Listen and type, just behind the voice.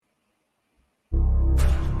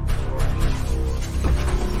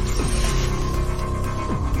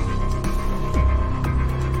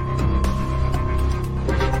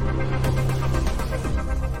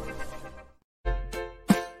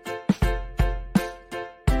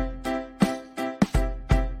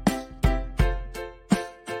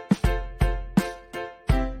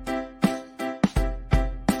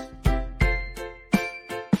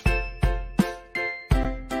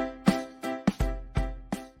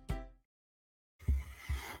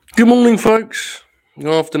Good morning, folks.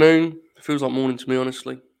 Good afternoon. It feels like morning to me,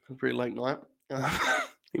 honestly. It's a pretty late night,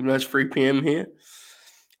 even though it's 3 p.m. here.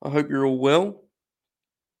 I hope you're all well.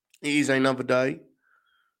 It is another day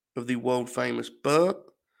of the world famous Bert.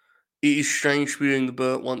 It is strange to be doing the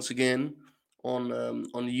Bert once again on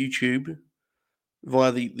YouTube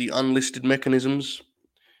via the unlisted mechanisms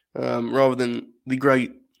rather than the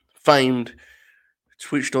great famed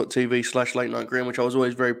twitch.tv/late night grim, which I was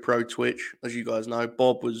always very pro Twitch, as you guys know.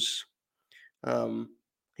 Bob was um,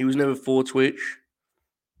 he was never for Twitch.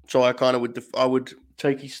 So I kind of would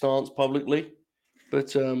take his stance publicly,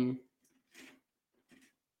 but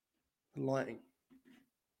lighting.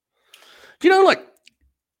 Do you know like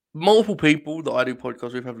multiple people that I do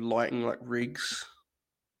podcasts with have lighting like rigs?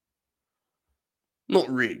 Not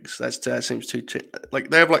rigs. That seems too like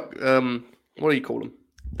they have like what do you call them?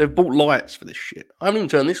 They've bought lights for this shit. I haven't even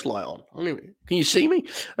turned this light on. Can you see me?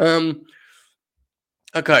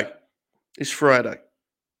 Okay, it's Friday.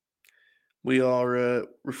 We are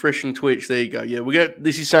refreshing Twitch. There you go. Yeah, we get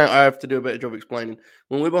this is saying I have to do a better job explaining.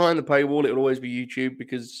 When we're behind the paywall, it'll always be YouTube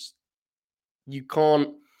because you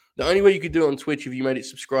can't. The only way you could do it on Twitch if you made it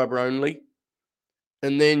subscriber only,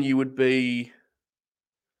 and then you would be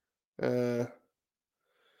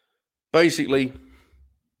basically.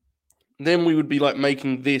 Then we would be like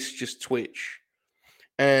making this just Twitch,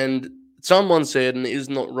 and someone said, and it is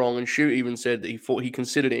not wrong, and Shoot even said that he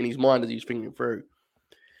considered it in his mind as he was thinking through,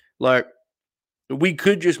 like we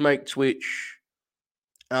could just make Twitch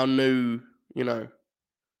our new,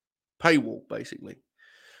 paywall basically.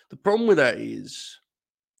 The problem with that is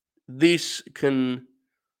this can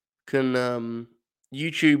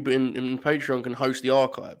YouTube and Patreon can host the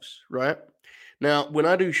archives, right? Now, when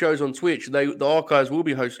I do shows on Twitch, the archives will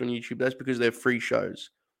be hosted on YouTube. That's because they're free shows.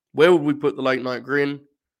 Where would we put the late night grin?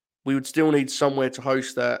 We would still need somewhere to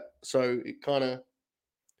host that, so it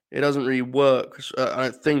doesn't really work. I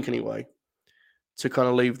don't think anyway, to kind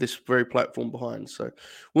of leave this very platform behind. So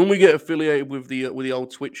when we get affiliated with the old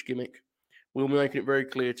Twitch gimmick, we'll be making it very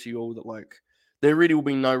clear to you all that like there really will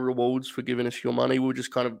be no rewards for giving us your money. We'll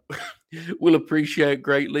just kind of we'll appreciate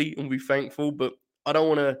greatly and be thankful, but I don't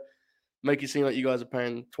want to make it seem like you guys are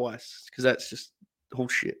paying twice because that's just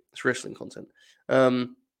bullshit. It's wrestling content.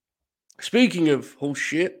 Speaking of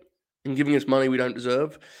bullshit and giving us money we don't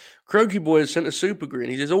deserve, Croaky Boy has sent a super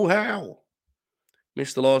grin. He says, "Oh how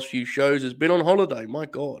missed the last few shows. Has been on holiday. My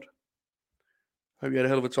God. Hope you had a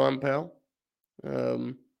hell of a time, pal.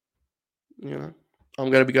 I'm going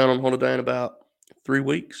to be going on holiday in about 3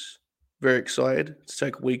 weeks. Very excited to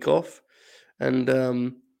take a week off,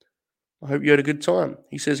 and I hope you had a good time."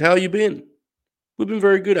 He says, "How you been?" We've been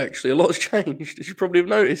very good, actually. A lot's changed, as you probably have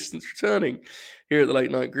noticed since returning here at the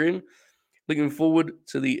Late Night Grin. Looking forward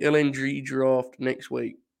to the LNG draft next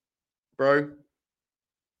week. Bro,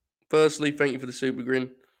 firstly, thank you for the super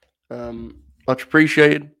grin. Much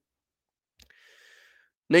appreciated.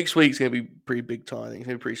 Next week's going to be pretty big time. I think it's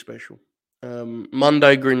going to be pretty special.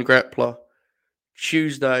 Monday, Grin Grappler.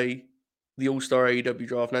 Tuesday, the All-Star AEW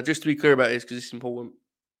draft. Now, just to be clear about this, because it's important,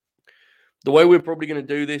 the way we're probably going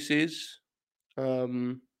to do this is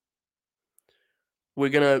we're going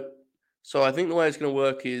to... So I think the way it's going to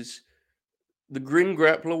work is the Grin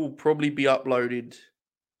Grappler will probably be uploaded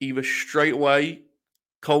either straight away,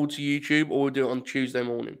 cold to YouTube, or we'll do it on Tuesday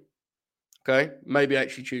morning. Okay? Maybe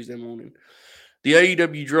actually Tuesday morning. The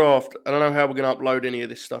AEW draft, I don't know how we're going to upload any of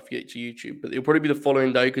this stuff yet to YouTube, but it'll probably be the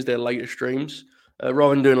following day because they're later streams,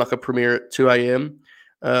 rather than doing like a premiere at 2 a.m.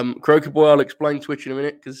 Croaky Boy, I'll explain Twitch in a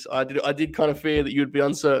minute because I did kind of fear that you would be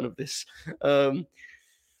uncertain of this.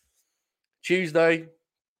 Tuesday,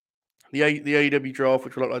 the AEW draft,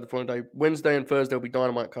 which we'll upload the following day. Wednesday and Thursday will be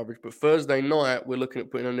Dynamite coverage, but Thursday night we're looking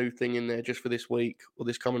at putting a new thing in there just for this week or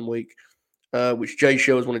this coming week, which Jay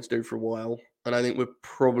Shell has wanted to do for a while, and I think we're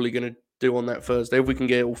probably going to do on that Thursday if we can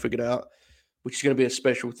get it all figured out, which is going to be a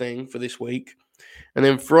special thing for this week. And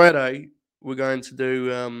then Friday we're going to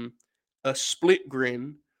do a split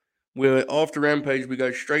grin where after Rampage we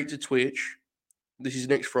go straight to Twitch. This is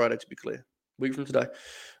next Friday, to be clear, a week from today.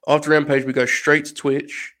 After Rampage we go straight to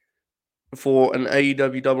Twitch for an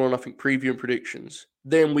AEW Double or Nothing preview and predictions.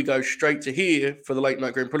 Then we go straight to here for the late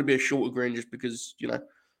night grin. Probably be a shorter grin just because,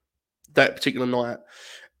 that particular night.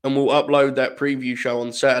 And we'll upload that preview show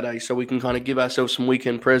on Saturday so we can kind of give ourselves some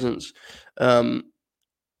weekend presents. I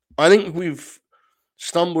think we've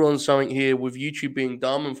stumbled on something here with YouTube being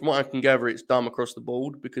dumb. And from what I can gather, it's dumb across the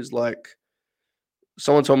board because, like,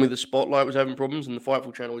 someone told me the Spotlight was having problems and the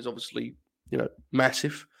Fightful channel is obviously,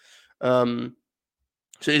 massive.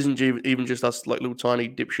 So it isn't even just us, like, little tiny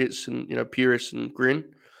dipshits and, purists and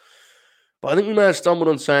grin. But I think we may have stumbled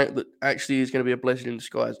on something that actually is going to be a blessing in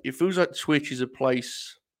disguise. It feels like Twitch is a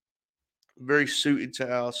place very suited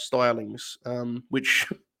to our stylings, which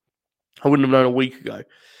I wouldn't have known a week ago.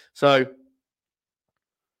 So,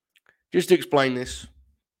 just to explain this,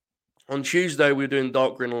 on Tuesday we were doing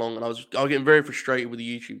Dark Grin along, and I was getting very frustrated with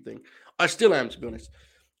the YouTube thing. I still am, to be honest.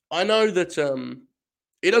 I know that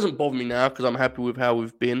it doesn't bother me now because I'm happy with how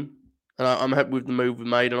we've been, and I'm happy with the move we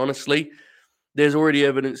made. And honestly, there's already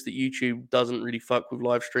evidence that YouTube doesn't really fuck with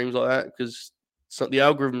live streams like that because the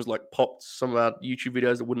algorithms like popped some of our YouTube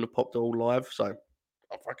videos that wouldn't have popped all live. So,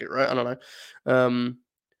 oh, fuck it, right? I don't know.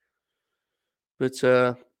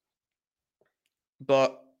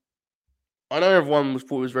 But I know everyone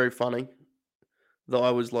thought it was very funny that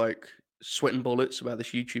I was like sweating bullets about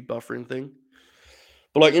this YouTube buffering thing.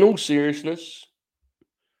 But like in all seriousness,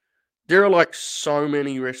 there are like so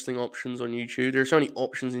many wrestling options on YouTube. There are so many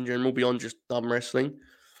options in general beyond just dumb wrestling.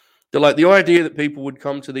 They're like the idea that people would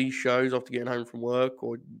come to these shows after getting home from work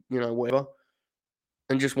or whatever,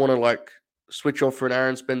 and just want to like switch off for an hour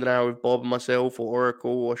and spend an hour with Bob and myself or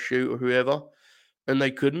Oracle or Shoot or whoever, and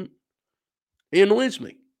they couldn't. It annoys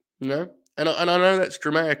me, And I know that's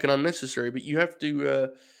dramatic and unnecessary, but you have to.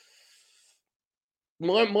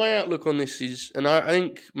 My outlook on this is, and I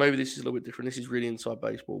think maybe this is a little bit different. This is really inside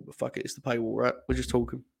baseball, but fuck it, it's the paywall, right? We're just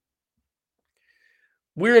talking.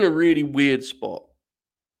 We're in a really weird spot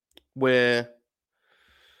where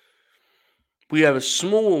we have a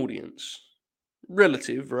small audience,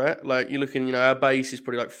 relative, right? Like you're looking, our base is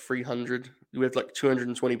probably like 300. We have like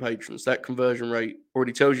 220 patrons. That conversion rate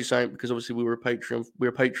already tells you something because obviously we're a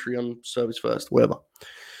Patreon service first, whatever.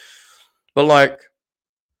 But like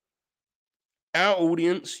our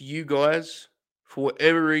audience, you guys, for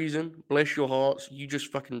whatever reason, bless your hearts, you just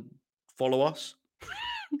fucking follow us.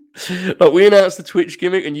 Like we announced the Twitch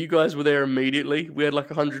gimmick and you guys were there immediately. We had like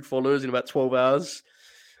 100 followers in about 12 hours.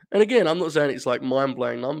 And again, I'm not saying it's like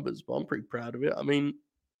mind-blowing numbers, but I'm pretty proud of it. I mean,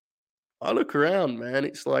 I look around, man.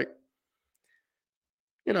 It's like,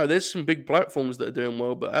 there's some big platforms that are doing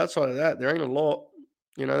well, but outside of that, there ain't a lot.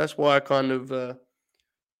 That's why I kind of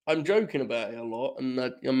I'm joking about it a lot, and I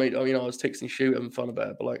was texting Shoot having fun about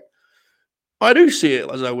it, but like I do see it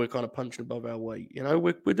as though we're kind of punching above our weight.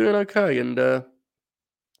 We're doing okay, and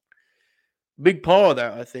big part of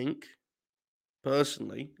that, I think,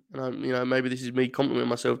 personally, and maybe this is me complimenting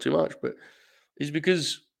myself too much, but is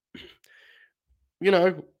because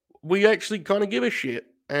we actually kind of give a shit,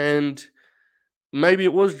 and maybe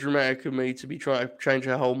it was dramatic of me to be trying to change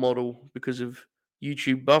our whole model because of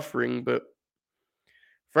YouTube buffering, but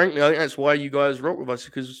frankly, I think that's why you guys rock with us,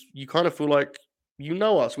 because you kind of feel like you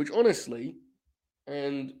know us, which honestly,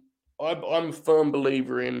 and I'm a firm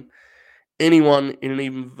believer in anyone in an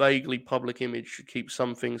even vaguely public image should keep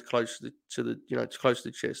some things close to the close to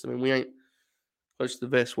the chest. I mean, we ain't close to the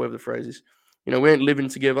vest, whatever the phrase is. We ain't living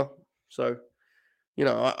together, so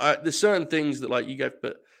there's certain things that like you go,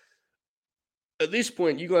 but at this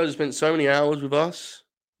point, you guys have spent so many hours with us,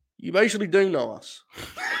 you basically do know us.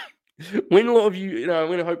 When a lot of you, I'm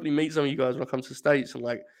going to hopefully meet some of you guys when I come to the States, and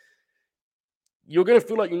like, you're going to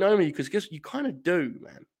feel like you know me because guess you kind of do,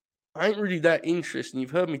 man. I ain't really that interesting. You've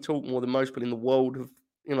heard me talk more than most people in the world have,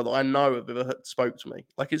 that I know have ever spoke to me.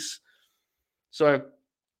 Like it's a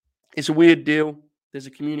weird deal. There's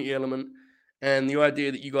a community element, and the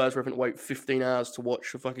idea that you guys are having to wait 15 hours to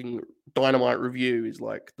watch a fucking Dynamite review is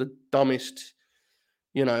like the dumbest.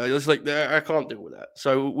 It's like I can't deal with that.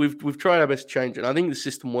 So we've tried our best to change it. I think the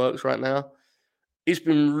system works right now. It's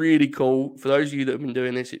been really cool. For those of you that have been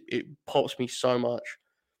doing this, it pops me so much.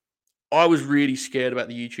 I was really scared about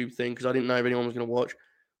the YouTube thing because I didn't know if anyone was going to watch.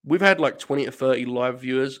 We've had like 20 to 30 live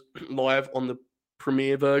viewers live on the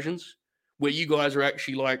premiere versions where you guys are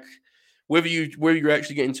actually like, whether you're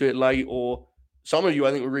actually getting to it late or some of you,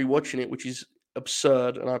 I think, were rewatching it, which is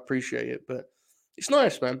absurd, and I appreciate it. But it's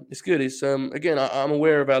nice, man. It's good. It's again, I'm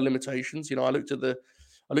aware of our limitations. I looked at that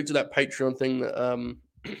Patreon thing that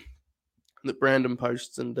that Brandon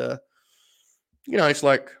posts, and it's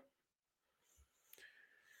like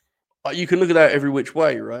you can look at that every which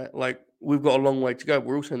way, right? Like we've got a long way to go.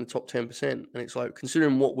 We're also in the top 10%, and it's like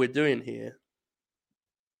considering what we're doing here,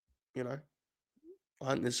 I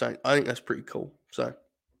think that's pretty cool. So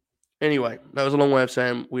anyway, that was a long way of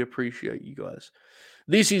saying we appreciate you guys.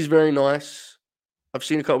 This is very nice. I've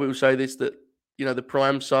seen a couple of people say this, that the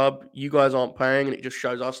Prime sub, you guys aren't paying, and it just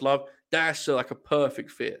shows us love. That's like a perfect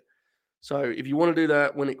fit. So if you want to do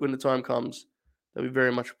that when the time comes, that'd be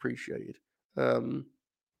very much appreciated.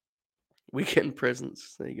 Weekend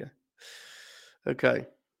presents. There you go. Okay.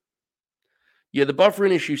 Yeah, the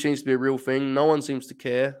buffering issue seems to be a real thing. No one seems to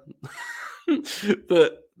care.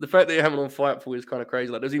 But the fact that you're having on Fightful is kind of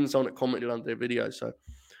crazy. Like, there's even someone that commented under their video. So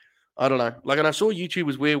I don't know. Like, and I saw YouTube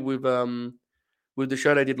was weird with the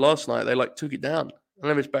show they did last night. They like took it down. I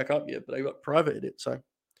don't know if it's back up yet, but they like privated it. So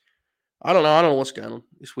I don't know. I don't know what's going on.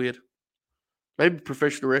 It's weird. Maybe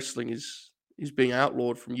professional wrestling is being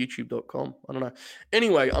outlawed from YouTube.com. I don't know.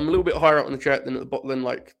 Anyway, I'm a little bit higher up in the chat than at the bottom, than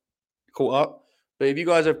like caught up. But if you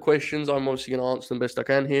guys have questions, I'm obviously going to answer them best I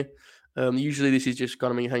can here. Usually this is just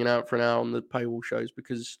kind of me hanging out for an hour on the paywall shows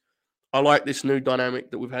because I like this new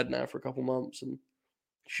dynamic that we've had now for a couple months, and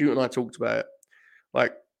Shoot and I talked about it.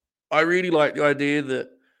 Like, I really like the idea that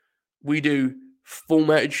we do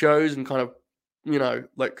formatted shows and kind of,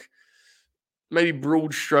 like maybe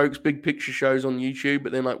broad strokes, big picture shows on YouTube.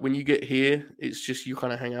 But then, like, when you get here, it's just you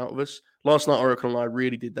kind of hang out with us. Last night, Oracle and I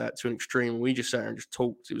really did that to an extreme. We just sat there and just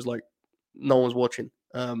talked. It was like no one's watching.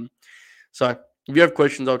 So if you have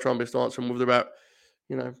questions, I'll try and best answer them. Whether about,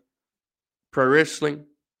 pro wrestling,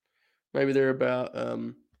 maybe they're about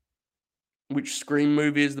which Scream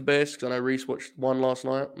movie is the best, because I know Reese watched one last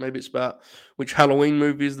night. Maybe it's about which Halloween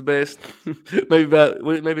movie is the best.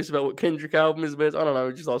 maybe it's about what Kendrick album is the best. I don't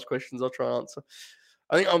know. Just ask questions. I'll try and answer.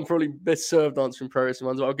 I think I'm probably best served answering pro wrestling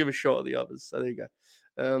ones, but I'll give a shot at the others. So there you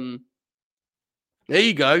go. There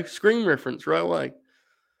you go. Scream reference right away.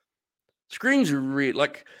 Screams are real.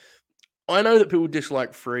 Like, I know that people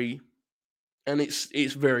dislike 3, and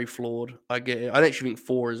it's very flawed. I get it. I actually think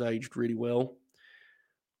 4 has aged really well.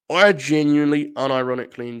 I genuinely,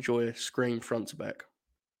 unironically enjoy Scream front to back.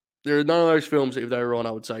 There are none of those films that if they were on,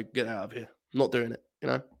 I would say, get out of here. I'm not doing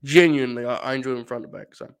it. Genuinely, I enjoy them front to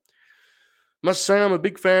back. So, must say I'm a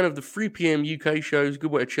big fan of the 3 p.m. UK shows.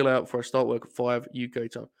 Good way to chill out before I start work at 5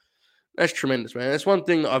 UK time. That's tremendous, man. That's one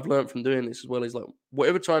thing that I've learned from doing this as well, is like,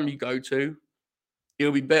 whatever time you go to,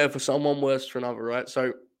 it'll be better for someone, worse for another, right?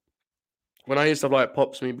 So when I hear stuff like it,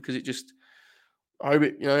 pops me because it just, I hope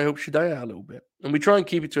it, helps your day out a little bit. And we try and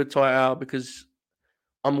keep it to a tight hour because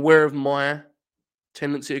I'm aware of my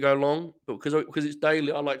tendency to go long, but because it's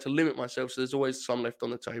daily, I like to limit myself, so there's always some left on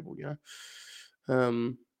the table,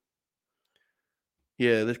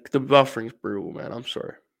 Yeah, the buffering's brutal, man. I'm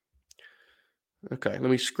sorry. Okay, let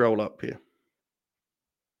me scroll up here.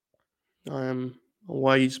 I am a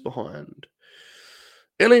ways behind.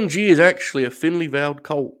 LNG is actually a thinly veiled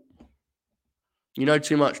cult. You know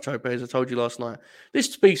too much, Tope, as I told you last night.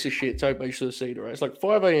 This piece of shit, Tope, should have seen, right? It's like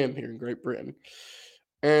 5 a.m. here in Great Britain.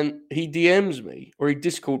 And he DMs me, or he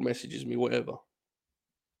Discord messages me, whatever.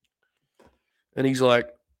 And he's like,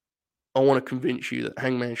 I want to convince you that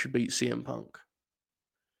Hangman should beat CM Punk.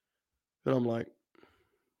 And I'm like,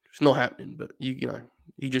 it's not happening, but he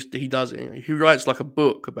does it. He writes like a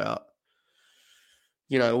book about,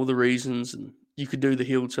 all the reasons, and you could do the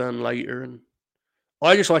heel turn later. And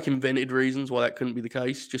I just like invented reasons why that couldn't be the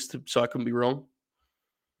case, so I couldn't be wrong.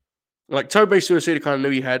 Like, Tobe Suicida kind of knew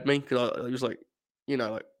he had me, because I was like,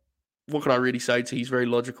 like, what can I really say to his very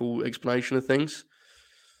logical explanation of things?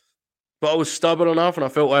 But I was stubborn enough, and I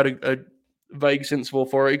felt I had a vague sense of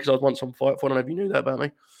authority because I was once on Fightful. I don't know if you knew that about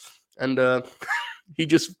me. And he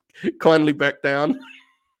just kindly backed down,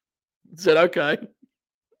 said, okay.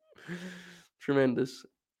 Tremendous.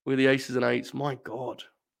 With the aces and eights, my God.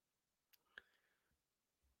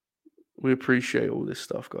 We appreciate all this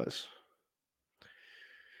stuff, guys.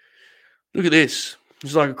 Look at this.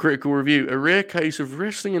 It's like a critical review. A rare case of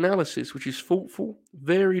wrestling analysis, which is thoughtful,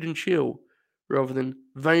 varied, and chill, rather than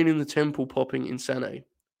vein in the temple popping insanity.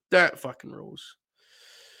 That fucking rules.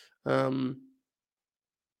 A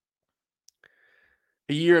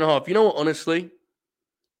year and a half. You know what, honestly?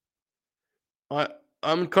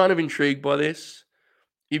 I'm kind of intrigued by this.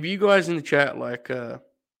 If you guys in the chat, like,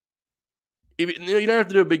 you don't have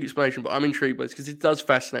to do a big explanation, but I'm intrigued by this because it does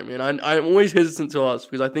fascinate me. And I'm always hesitant to ask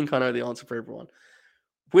because I think I know the answer for everyone.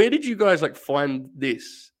 Where did you guys find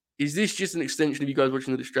this? Is this just an extension of you guys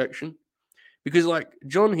watching The Distraction? Because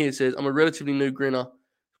John here says, I'm a relatively new grinner.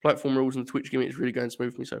 Platform rules and the Twitch gimmick is really going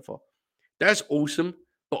smooth for me so far. That's awesome.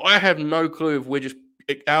 But I have no clue if we're just,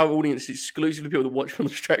 our audience is exclusively people that watch from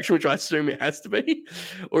The Distraction, which I assume it has to be.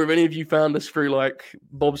 Or if any of you found us through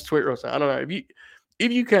Bob's Twitter or something. I don't know.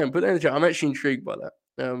 If you can, put that in the chat. I'm actually intrigued by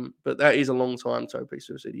that. But that is a long time, Tope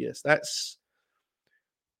said yes. That's,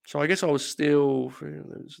 so I guess I was still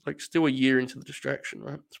a year into The Distraction,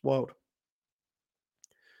 right? It's wild.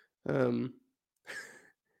 Bro,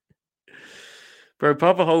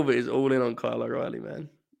 Papa Holbert is all in on Kyle O'Reilly, man.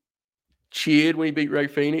 Cheered when he beat Ray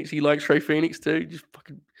Phoenix. He likes Ray Phoenix too. Just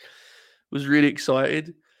fucking was really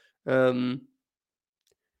excited. Yeah,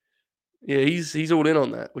 he's all in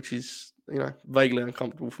on that, which is, vaguely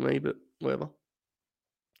uncomfortable for me, but whatever.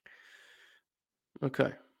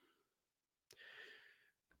 Okay.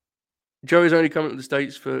 Joe is only coming to the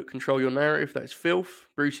States for Control Your Narrative. That's filth.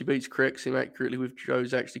 Brucey Beats corrects him accurately with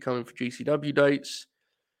Joe's actually coming for GCW dates.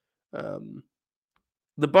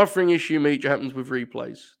 The buffering issue Meech happens with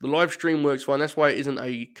replays. The live stream works fine. That's why it isn't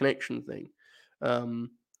a connection thing. If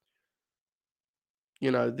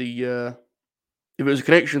it was a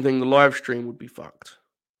connection thing, the live stream would be fucked.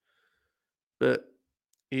 But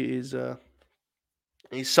it is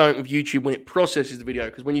it's something with YouTube when it processes the video,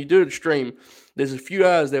 because when you do the stream, there's a few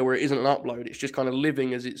hours there where it isn't an upload. It's just kind of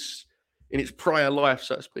living as it's in its prior life,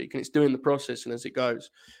 so to speak, and it's doing the processing as it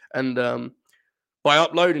goes. And by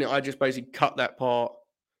uploading it, I just basically cut that part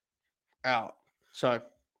out. So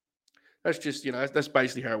that's just, that's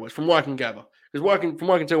basically how it works, from what I can gather. Because from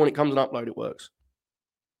what I can tell, when it comes and upload, it works.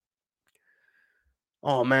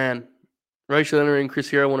 Oh man, Rachel Leonard and Chris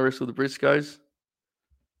Hero want to wrestle the Briscoes.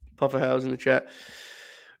 Puffer House in the chat.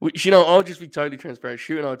 Which, I'll just be totally transparent.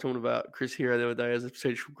 Shoot and I were talking about Chris Hero the other day as a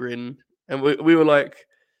potential grin, and we were like,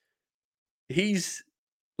 he's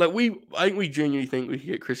like, I think we genuinely think we could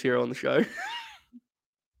get Chris Hero on the show,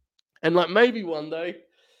 and like maybe one day.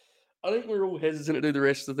 I think we're all hesitant to do the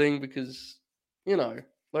rest of the thing because,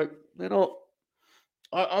 like they're not.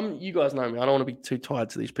 I'm. You guys know me. I don't want to be too tied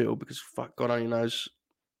to these people because fuck, God only knows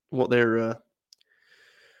what they're,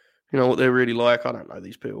 what they're really like. I don't know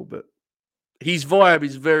these people, but his vibe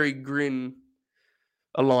is very grin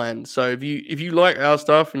aligned. So if you like our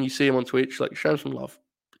stuff and you see him on Twitch, like, show him some love.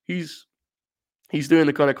 He's doing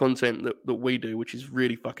the kind of content that we do, which is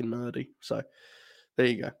really fucking nerdy. So there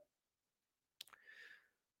you go.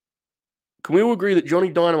 Can we all agree that Johnny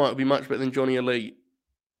Dynamite would be much better than Johnny Elite?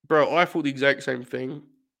 Bro, I thought the exact same thing.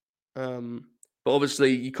 But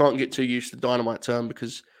obviously you can't get too used to the Dynamite term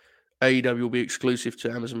because AEW will be exclusive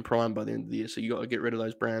to Amazon Prime by the end of the year. So you got to get rid of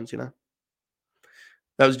those brands, That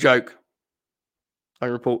was a joke. I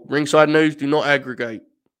report. Ringside News, do not aggregate.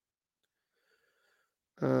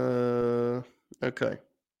 Okay.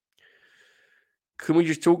 Can we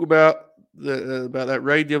just talk about about that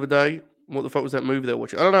raid the other day? What the fuck was that movie they were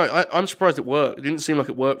watching? I don't know. I'm surprised it worked. It didn't seem like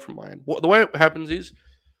it worked from my end. The way it happens is,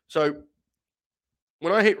 so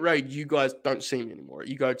when I hit raid, you guys don't see me anymore.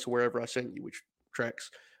 You go to wherever I sent you, which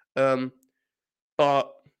tracks. But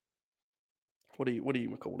what do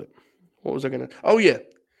you call it? What was I gonna? Oh yeah.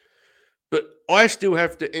 But I still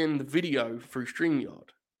have to end the video through StreamYard.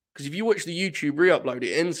 Because if you watch the YouTube re-upload,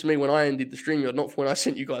 it ends for me when I ended the StreamYard, not for when I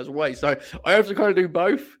sent you guys away. So I have to kind of do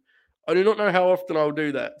both. I do not know how often I'll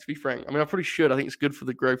do that, to be frank. I mean, I probably should. I think it's good for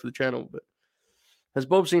the growth of the channel. But has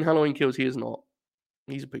Bob seen Halloween Kills? He has not.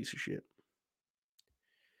 He's a piece of shit.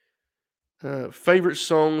 Favorite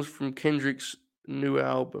songs from Kendrick's new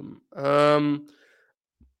album?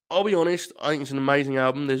 I'll be honest. I think it's an amazing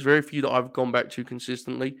album. There's very few that I've gone back to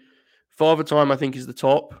consistently. Father Time, I think, is the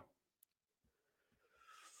top.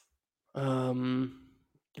 I'm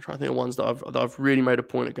trying to think of ones that I've really made a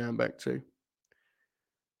point of going back to.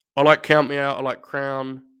 I like Count Me Out. I like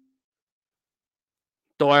Crown.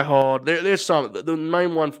 Die Hard. There's some. The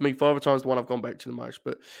main one for me, Father Time, is the one I've gone back to the most.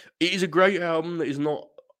 But it is a great album that is not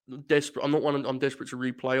desperate. I'm desperate to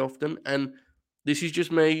replay often. And this is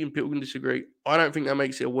just me, and people can disagree. I don't think that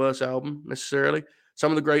makes it a worse album necessarily.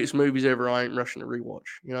 Some of the greatest movies ever, I ain't rushing to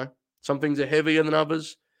rewatch. Some things are heavier than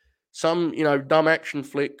others. Some, dumb action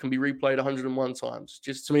flick can be replayed 101 times.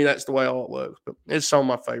 Just to me, that's the way art works. But there's some of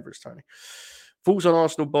my favorites, Tony. Thoughts on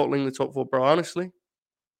Arsenal bottling the top four, bro? Honestly,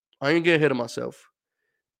 I ain't get ahead of myself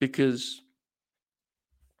because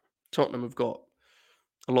Tottenham have got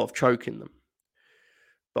a lot of choke in them.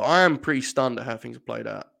 But I am pretty stunned at how things have played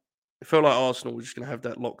out. It felt like Arsenal was just going to have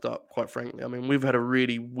that locked up, quite frankly. I mean, we've had a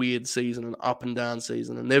really weird season, an up and down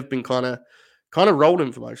season, and they've been kind of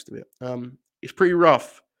rolling for most of it. It's pretty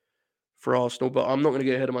rough for Arsenal, but I'm not going to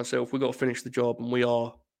get ahead of myself. We've got to finish the job, and we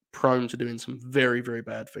are prone to doing some very, very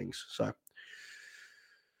bad things. So,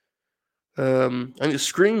 and the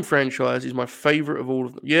Scream franchise is my favorite of all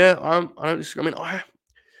of them. Yeah,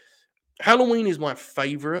 Halloween is my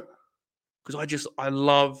favorite because I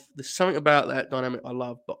love. There's something about that dynamic I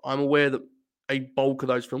love, but I'm aware that a bulk of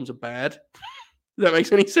those films are bad. If that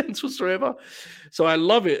makes any sense whatsoever. So I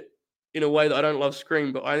love it in a way that I don't love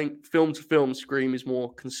Scream, but I think film to film, Scream is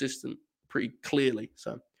more consistent pretty clearly.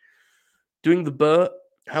 So doing the Bert,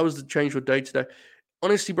 how has it changed your day today?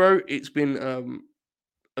 Honestly, bro, it's been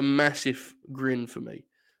a massive grin for me.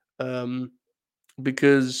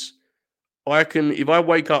 Because if I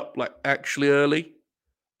wake up like actually early,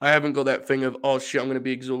 I haven't got that thing of, oh shit, I'm going to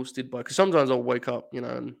be exhausted because sometimes I'll wake up,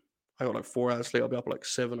 and I got like 4 hours sleep. I'll be up like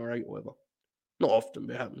 7 or 8 or whatever. Not often,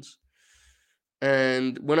 but it happens.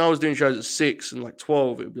 And when I was doing shows at 6 and like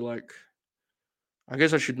 12, it would be like, I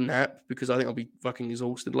guess I should nap because I think I'll be fucking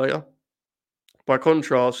exhausted later. By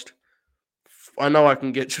contrast, I know I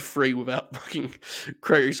can get to 3 without fucking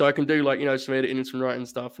creating, so I can do some editing and some writing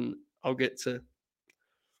stuff, and I'll get to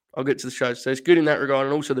the show. So it's good in that regard.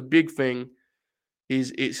 And also the big thing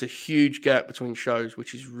is it's a huge gap between shows,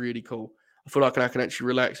 which is really cool. I feel like I can actually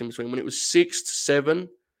relax in between. When it was 6 to 7,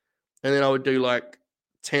 and then I would do like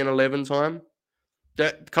 10, 11 time,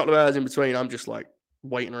 that couple of hours in between, I'm just like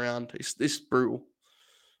waiting around. It's brutal.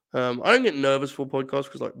 I don't get nervous for podcasts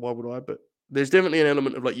because, like, why would I? But there's definitely an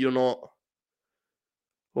element of like you're not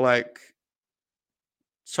like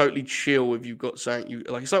totally chill if you've got something you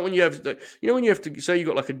like. It's like when you have, when you have to say you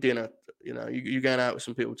got like a dinner, you're going out with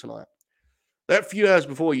some people tonight. That few hours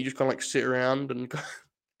before, you just kind of like sit around and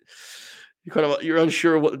you're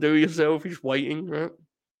unsure of what to do with yourself. You're just waiting, right?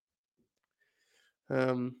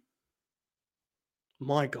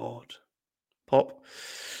 My God, Pop.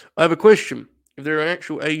 I have a question. If there are an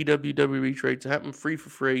actual AEW WWE trade to happen free for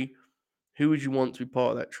free, who would you want to be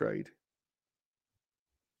part of that trade?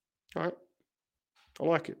 All right. I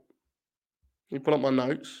like it. Let me pull up my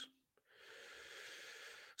notes.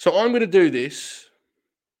 So I'm going to do this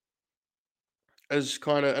as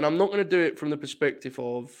kind of, and I'm not going to do it from the perspective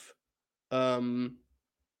of,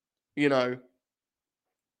 you know,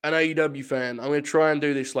 an AEW fan. I'm going to try and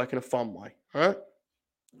do this like in a fun way. All right.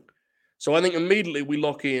 So I think immediately we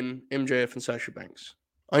lock in MJF and Sasha Banks.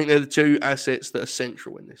 I think they're the two assets that are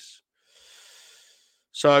central in this.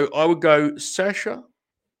 So I would go Sasha.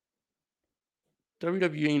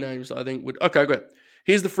 WWE names that I think would. Okay, great.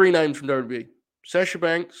 Here's the 3 names from WWE: Sasha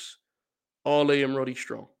Banks, Ali, and Roddy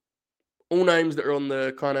Strong. All names that are on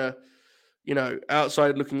the kind of,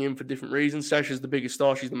 outside looking in for different reasons. Sasha's the biggest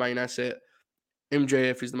star. She's the main asset.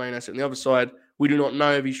 MJF is the main asset. On the other side, we do not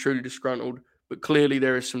know if he's truly disgruntled, but clearly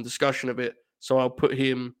there is some discussion of it. So I'll put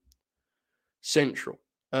him central.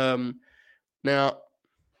 Now,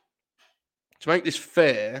 to make this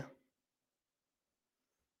fair,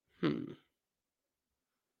 I'm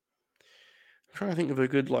trying to think of a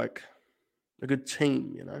good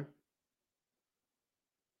team,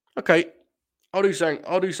 Okay, I'll do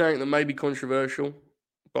something that may be controversial,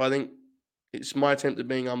 but I think it's my attempt at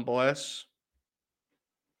being unbiased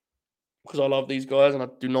because I love these guys and I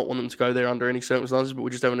do not want them to go there under any circumstances. But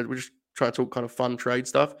we're just trying to talk kind of fun trade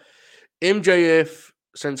stuff. MJF,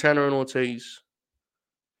 Santana, and Ortiz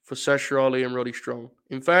for Sasha, Ali, and Roddy Strong.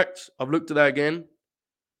 In fact, I've looked at that again.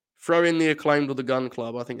 Throw in the Acclaimed or the Gun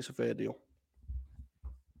Club. I think it's a fair deal.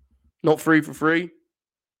 Not free for free.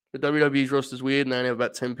 The WWE's roster is weird and they only have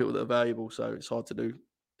about 10 people that are valuable, so it's hard to do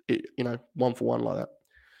it, 1 for 1 like that.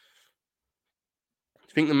 Do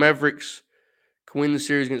you think the Mavericks can win the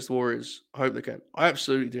series against the Warriors? I hope they can. I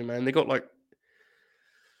absolutely do, man. They got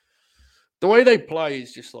the way they play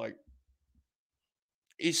is just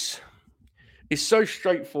it's so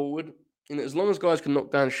straightforward. And as long as guys can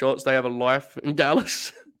knock down shots, they have a life in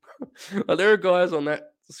Dallas. There are guys on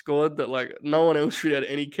that squad that no one else really had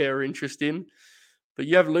any care or interest in. But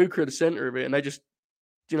you have Luka at the center of it, and they just,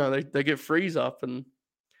 they get freeze up and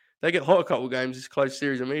they get hot a couple of games. It's close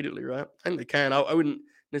series immediately, right? I think they can. I wouldn't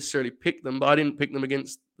necessarily pick them, but I didn't pick them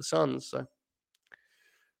against the Suns. So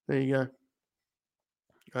there you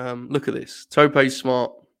go. Look at this. Tope's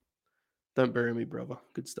smart. Don't bury me, brother.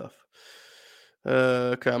 Good stuff.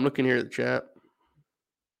 Okay, I'm looking here at the chat.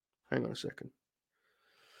 Hang on a second.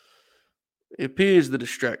 It appears the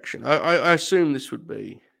distraction. I assume this would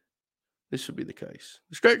be the case.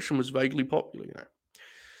 Distraction was vaguely popular,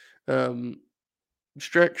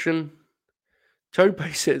 Distraction. Tope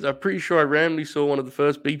says, I'm pretty sure I randomly saw one of the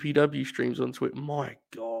first BPW streams on Twitter. My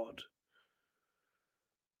God.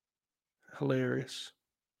 Hilarious.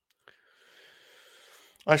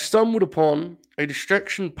 I stumbled upon a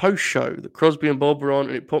distraction post-show that Crosby and Bob were on,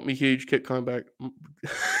 and it popped me huge, kept coming back.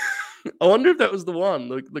 I wonder if that was the one,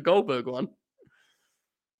 the Goldberg one.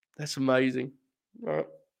 That's amazing. All right.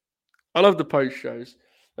 I love the post-shows.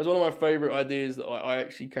 That's one of my favorite ideas that I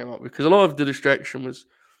actually came up with, because a lot of the distraction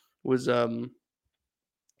was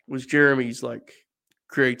Jeremy's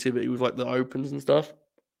creativity with the opens and stuff.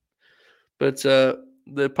 But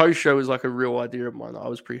the post show was a real idea of mine that I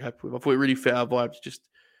was pretty happy with. I thought it really fit our vibes. Just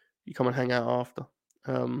you come and hang out after.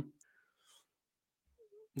 The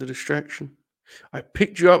distraction. I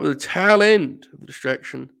picked you up with the tail end of the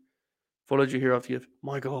distraction. Followed you here after you.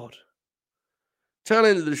 My God. Tail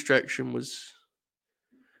end of the distraction was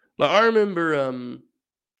I remember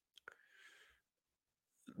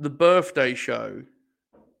the birthday show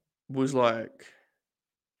was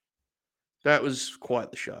that was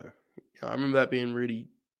quite the show. I remember that being really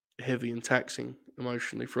heavy and taxing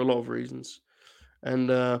emotionally for a lot of reasons.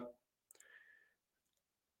 And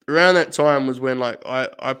around that time was when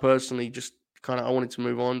I personally just I wanted to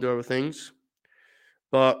move on, do other things.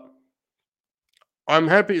 But I'm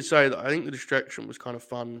happy to say that I think the distraction was kind of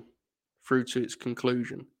fun through to its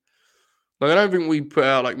conclusion. Like, I don't think we put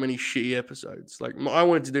out like many shitty episodes. Like, I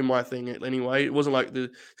wanted to do my thing anyway. It wasn't like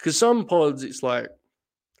because some pods, it's like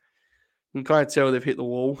you can kind of tell they've hit the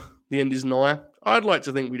wall. The end is nigh. I'd like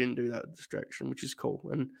to think we didn't do that distraction, which is cool,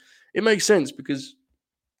 and it makes sense because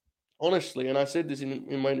honestly, and I said this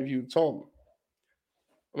in my interview with Tom.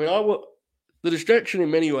 I mean, the distraction in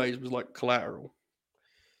many ways was like collateral.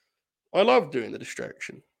 I love doing the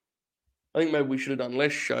distraction. I think maybe we should have done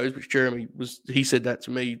less shows, which he said that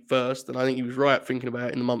to me first, and I think he was right thinking about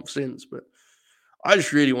it in the month since. But I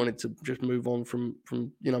just really wanted to just move on from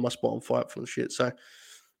my spot on Fight from the shit. So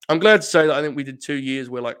I'm glad to say that I think we did 2 years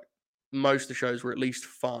where like most of the shows were at least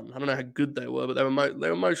fun. I don't know how good they were, but they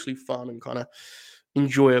were mostly fun and kind of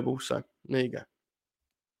enjoyable. So there you go.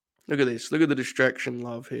 Look at this. Look at the distraction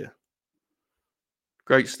love here.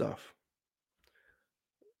 Great stuff.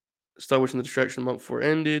 Started watching the distraction the month before it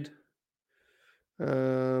ended.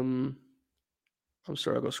 I'm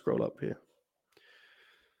sorry, I've got to scroll up here.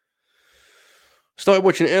 Started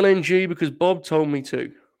watching LNG because Bob told me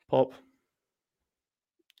to. Pop.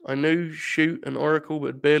 I knew Shoot and Oracle, but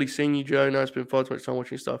had barely seen you, Joe. Now it's been far too much time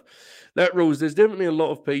watching stuff. That rules. There's definitely a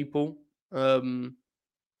lot of people. There's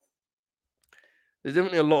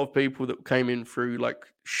definitely a lot of people that came in through like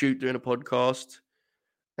Shoot doing a podcast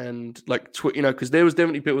and like because there was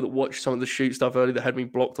definitely people that watched some of the Shoot stuff early that had me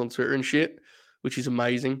blocked on Twitter and shit, which is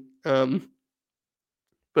amazing. But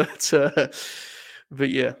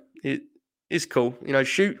yeah, it's cool.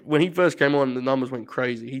 Shoot, when he first came on, the numbers went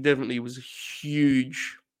crazy. He definitely was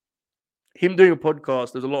huge. Him doing a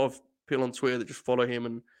podcast, there's a lot of people on Twitter that just follow him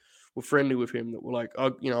and were friendly with him that were like, I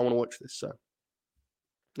want to watch this. So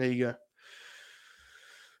there you go.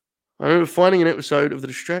 I remember finding an episode of The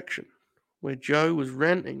Distraction where Joe was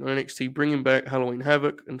ranting on NXT, bringing back Halloween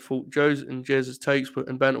Havoc, and thought Joe's and Jez's takes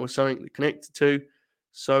and banter was something that connected to,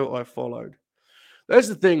 so I followed. That's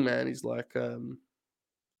the thing, man. Is like, I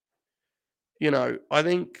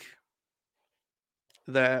think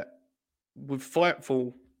that with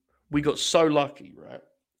Fightful, we got so lucky, right?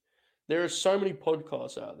 There are so many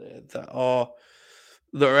podcasts out there that are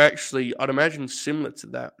actually, I'd imagine, similar to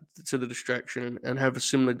that, to The Distraction, and have a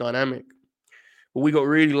similar dynamic. But we got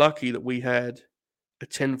really lucky that we had a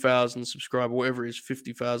 10,000 subscriber, whatever it is,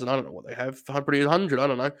 50,000. I don't know what they have. Probably 100. I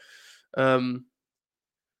don't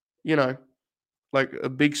know. Like a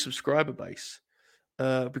big subscriber base.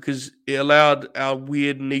 Because it allowed our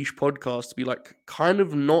weird niche podcast to be like kind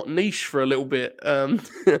of not niche for a little bit,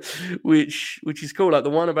 which is cool. Like the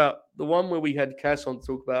one where we had Cass on to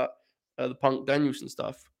talk about the Punk Danielson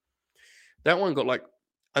stuff. That one got like,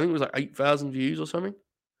 I think it was like 8,000 views or something.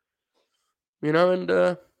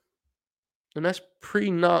 And that's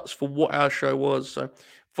pretty nuts for what our show was. So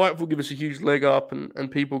Fightful give us a huge leg up,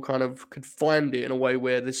 and people kind of could find it in a way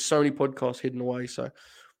where there's so many podcasts hidden away. So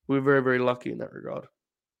we're very, very lucky in that regard.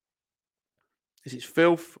 Is it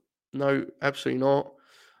filth? No, absolutely not.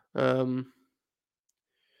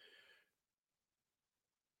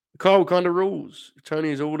 Kyle kind of rules. If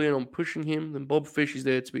Tony is all in on pushing him, then Bob Fish is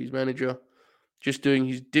there to be his manager, just doing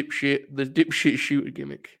the dipshit shooter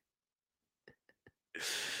gimmick.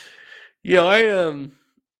 Yeah,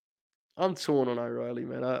 I'm torn on O'Reilly,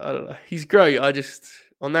 man. I don't know. He's great. I just,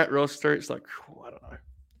 on that roster, it's like, I don't know.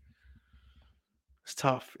 It's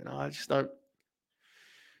tough, I just don't.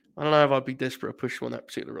 I don't know if I'd be desperate to push him on that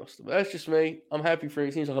particular roster, but that's just me. I'm happy for him.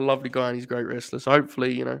 He seems like a lovely guy and he's a great wrestler. So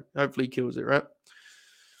hopefully he kills it, right?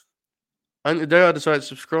 And the day I decided to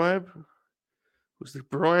subscribe was the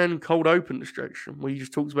Brian Cold Open distraction, where he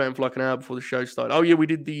just talks about him for like an hour before the show started. Oh yeah, we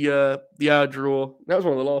did the hour draw. That was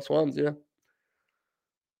one of the last ones, yeah.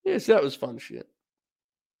 Yeah, so that was fun shit.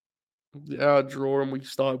 The hour draw, and we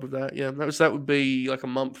started with that. Yeah, that would be like a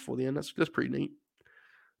month before the end. That's pretty neat.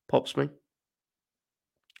 Pops me.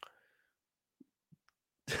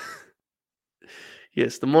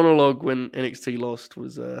 Yes, the monologue when NXT lost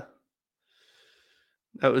was that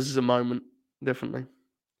was a moment, definitely.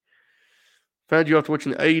 Found you after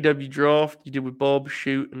watching the AEW draft you did with Bob,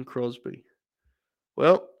 Shoot, and Crosby.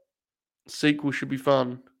 Well, sequel should be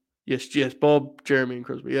fun. Yes, Bob, Jeremy, and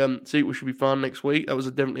Crosby. Sequel should be fun next week. That was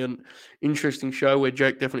definitely an interesting show where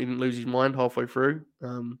Jake definitely didn't lose his mind halfway through.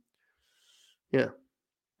 Yeah.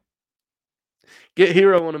 Get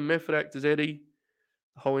Hero on a method act as Eddie.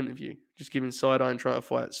 The whole interview. Just giving side eye and trying to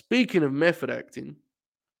fight. Speaking of method acting,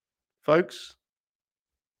 folks,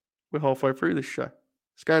 we're halfway through this show.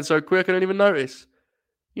 It's going so quick I don't even notice.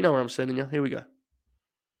 You know where I'm sending you. Here we go.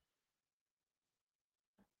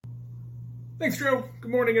 Thanks, Joe.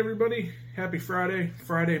 Good morning, everybody. Happy Friday.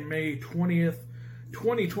 Friday, May 20th,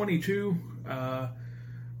 2022.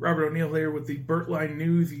 Robert O'Neill here with the Bert Line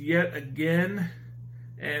News yet again.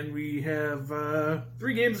 And we have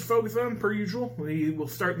 3 games to focus on, per usual. We will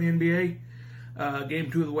start in the NBA.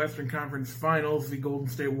 Game 2 of the Western Conference Finals, the Golden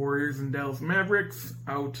State Warriors and Dallas Mavericks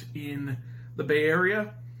out in the Bay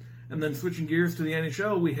Area. And then switching gears to the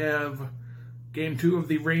NHL, we have Game 2 of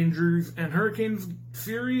the Rangers and Hurricanes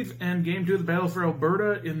series, and Game 2 of the Battle for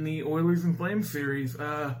Alberta in the Oilers and Flames series.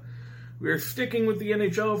 We are sticking with the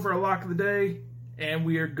NHL for a lock of the day, and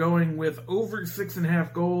we are going with over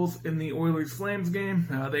 6.5 goals in the Oilers-Flames game.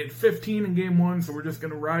 They had 15 in Game 1, so we're just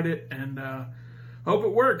going to ride it and hope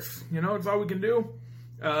it works. It's all we can do.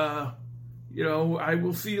 I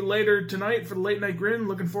will see you later tonight for the Late Night Grin.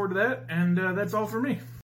 Looking forward to that, and that's all for me.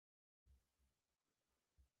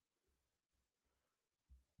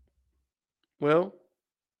 Well,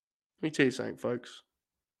 let me tell you something, folks.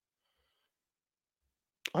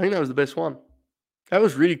 I think that was the best one. That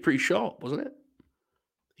was really pretty sharp, wasn't it?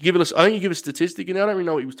 I think you give a statistic in there. I don't really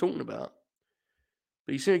know what he was talking about.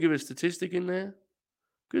 But you seem to give a statistic in there.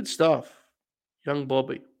 Good stuff. Young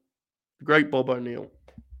Bobby. The great Bob O'Neill.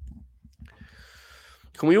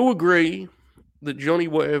 Can we all agree that Johnny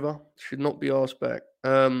Whatever should not be asked back?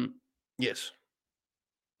 Yes.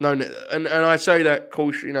 No, and I say that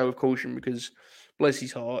caution, with caution, because bless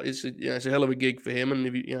his heart, it's a hell of a gig for him, and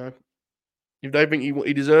if they think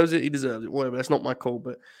he deserves it, he deserves it. Whatever, that's not my call.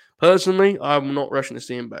 But personally, I'm not rushing to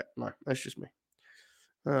see him back. No, that's just me.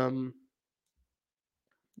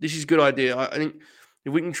 This is a good idea. I think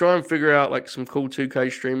if we can try and figure out like some cool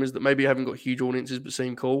 2K streamers that maybe haven't got huge audiences but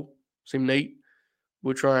seem cool, seem neat,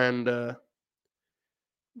 we'll try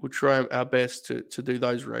our best to do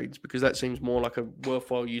those raids, because that seems more like a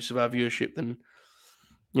worthwhile use of our viewership than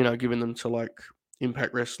giving them to like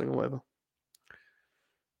Impact Wrestling or whatever.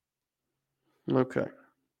 Okay.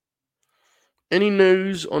 Any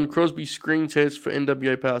news on Crosby's screen test for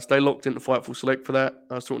NWA Power? Stay locked into Fightful Select for that.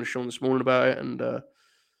 I was talking to Sean this morning about it, and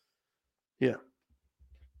yeah.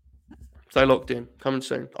 Stay locked in. Coming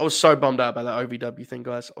soon. I was so bummed out about that OVW thing,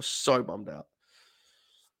 guys. I was so bummed out.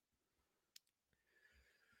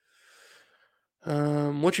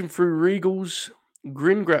 Watching through Regal's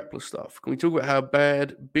Grin Grappler stuff. Can we talk about how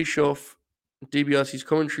bad Bischoff DiBiase's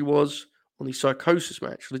commentary was on the Psychosis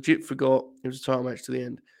match? Legit forgot it was a title match to the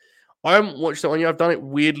end. I haven't watched that one yet. I've done it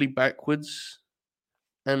weirdly backwards,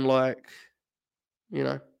 and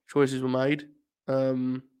choices were made.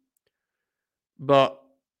 But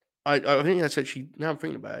I think that's actually, now I'm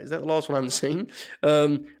thinking about it, is that the last one I haven't seen?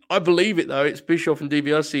 I believe it, though. It's Bischoff and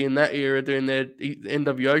DiBiase in that era doing their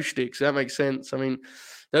NWO shtick, so that makes sense. I mean,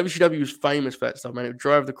 WCW was famous for that stuff, man. It would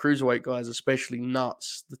drive the cruiserweight guys especially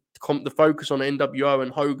nuts. The focus on NWO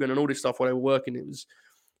and Hogan and all this stuff while they were working, it was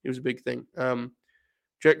a big thing.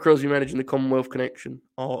 Jack Crosby managing the Commonwealth Connection.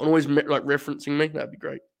 Oh, and always referencing me. That'd be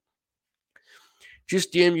great.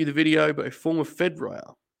 Just DM you the video, but a former Fed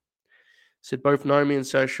writer said both Naomi and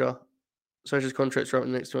Sasha's contracts are up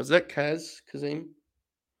in the next 2 months. Is that Kazim?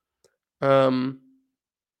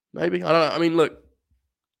 Maybe. I don't know. I mean, look,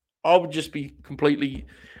 I would just be completely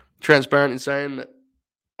transparent in saying that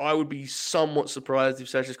I would be somewhat surprised if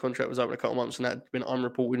Sasha's contract was up in a couple of months and that had been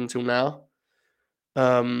unreported until now.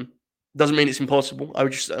 Doesn't mean it's impossible. I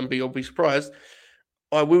would just be surprised.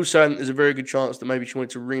 I will say that there's a very good chance that maybe she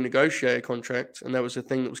wanted to renegotiate a contract, and that was a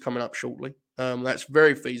thing that was coming up shortly. That's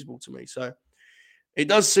very feasible to me. So it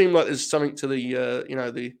does seem like there's something to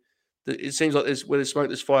the it seems like where there's smoke,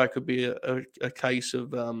 there's fire. Could be a case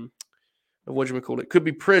of what do you call it? Could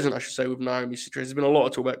be present, I should say, with Naomi's situation. There's been a lot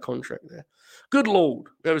of talk about contract there. Good Lord,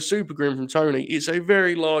 we have a super grin from Tony. It's a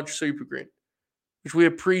very large super grin, which we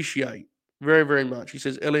appreciate very, very much. He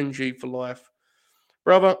says LNG for life.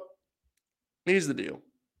 Brother, here's the deal.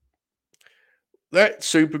 That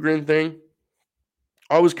super grin thing,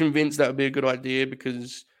 I was convinced that would be a good idea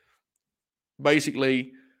because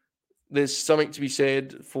basically there's something to be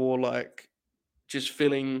said for like just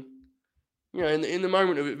feeling, in the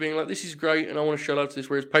moment of it being like, this is great and I want to show love to this,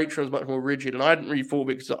 whereas Patreon's much more rigid. And I hadn't really thought of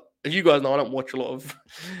it because, as you guys know, I don't watch a lot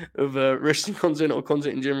of wrestling content or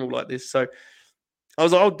content in general like this. So I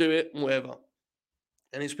was like, I'll do it, whatever.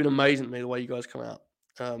 And it's been amazing to me the way you guys come out.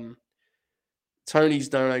 Tony's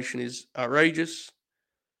donation is outrageous.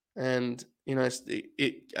 And,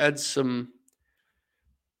 it adds some...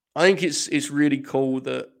 I think it's really cool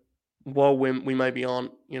that while we maybe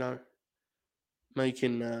aren't,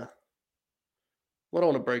 making... I don't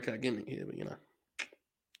want to break our gimmick here, but,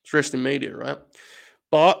 it's wrestling media, right?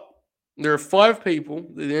 But there are 5 people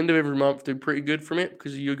at the end of every month do pretty good from it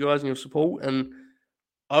because of you guys and your support. And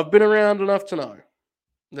I've been around enough to know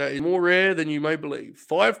that is more rare than you may believe.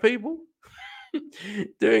 5 people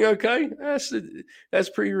doing okay? That's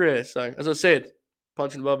pretty rare. So, as I said,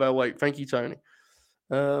 punching above our weight. Thank you, Tony.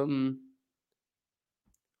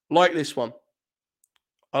 Like this one.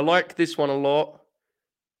 I like this one a lot.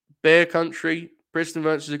 Bear Country, Preston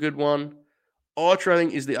Vance is a good one. Archer, I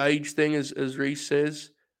think, is the age thing, as Reese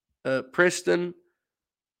says. Preston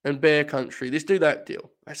and Bear Country. Let's do that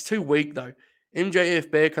deal. That's too weak, though. MJF,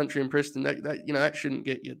 Bear Country, and Preston, that shouldn't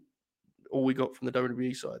get you all we got from the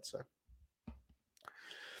WWE side. So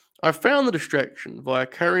I found the distraction via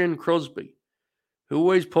Karrion Crosby, who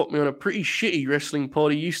always popped me on a pretty shitty wrestling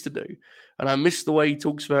pod he used to do, and I miss the way he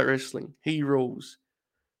talks about wrestling. He rules.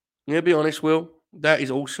 I'm going to be honest, Will, that is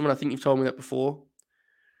awesome, and I think you've told me that before.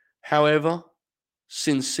 However,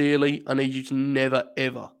 sincerely, I need you to never,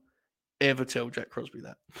 ever, ever tell Jack Crosby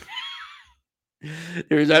that.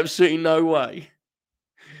 There is absolutely no way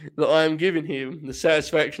that I am giving him the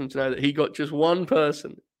satisfaction to know that he got just one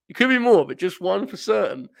person. It could be more, but just one for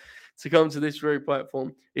certain to come to this very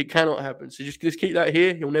platform. It cannot happen. So just keep that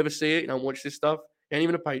here. He'll never see it. He don't watch this stuff. He ain't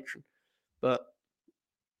even a patron. But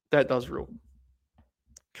that does rule.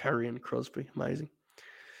 Karrion Crosby. Amazing.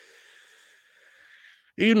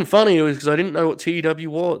 Even funnier was because I didn't know what TW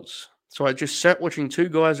was. So I just sat watching 2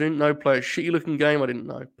 guys who didn't know play a shitty looking game I didn't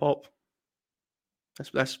know. Pop.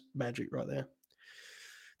 That's magic right there. Do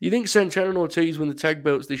you think Santana and Ortiz win the tag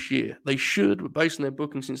belts this year? They should, but based on their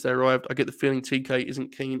booking since they arrived, I get the feeling TK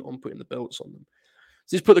isn't keen on putting the belts on them.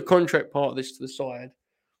 So just put the contract part of this to the side.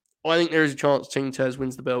 I think there is a chance Team Taz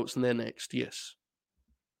wins the belts and they're next, yes.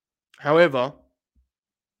 However,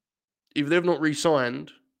 if they've not re-signed,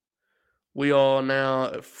 we are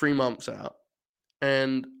now 3 months out.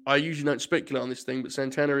 And I usually don't speculate on this thing, but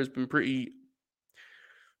Santana has been pretty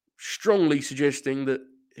strongly suggesting that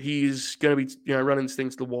he is going to be, running this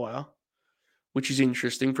thing to the wire, which is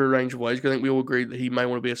interesting for a range of ways. I think we all agree that he may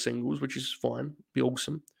want to be a singles, which is fine. Be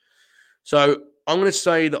awesome. So I'm going to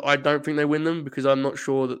say that I don't think they win them because I'm not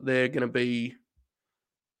sure that they're going to be,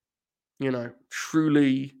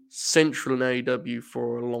 truly central in AEW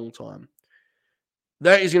for a long time.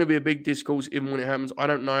 That is going to be a big discourse even when it happens. I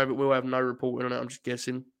don't know, but we'll have no reporting on it. I'm just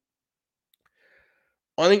guessing.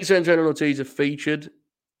 I think Santana and Ortiz are featured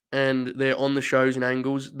and they're on the shows and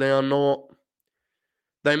angles. They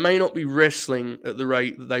may not be wrestling at the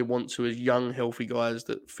rate that they want to as young, healthy guys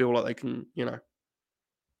that feel like they can,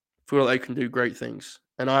 do great things.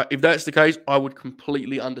 And if that's the case, I would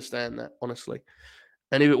completely understand that, honestly.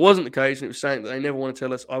 And if it wasn't the case and it was saying that they never want to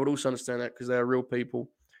tell us, I would also understand that because they are real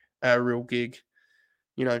people at a real gig,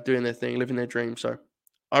 doing their thing, living their dream. So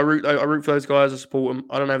I root for those guys. I support them.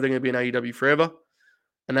 I don't know if they're going to be in AEW forever,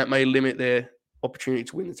 and that may limit their opportunity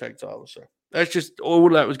to win the tag title. So that's just all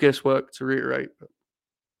that was guesswork to reiterate. But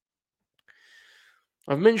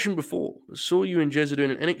I've mentioned before, I saw you and Jez are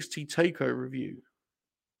doing an NXT TakeOver review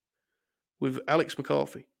with Alex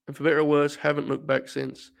McCarthy, and for better or worse, haven't looked back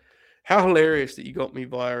since. How hilarious that you got me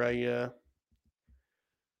via an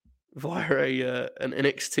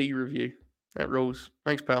NXT review. That rules.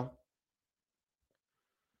 Thanks, pal.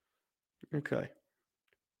 Okay.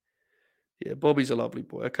 Yeah, Bobby's a lovely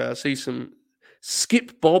boy. Okay, I see some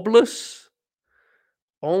Skip Bobless.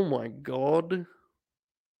 Oh my god.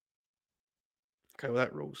 Okay, well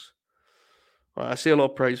that rules. All right, I see a lot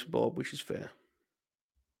of praise for Bob, which is fair.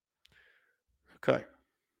 Okay.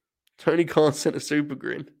 Tony Khan sent a super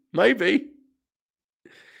grin. Maybe.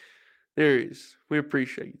 There he is. We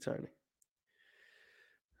appreciate you, Tony.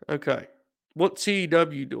 Okay. What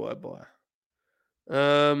TW do I buy?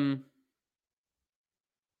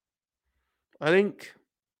 I think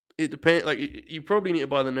it depends. Like you probably need to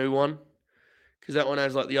buy the new one because that one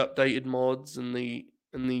has like the updated mods and the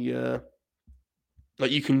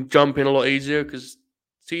like you can jump in a lot easier because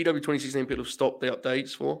TW 2016 people have stopped the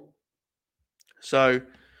updates for. So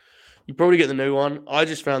you probably get the new one. I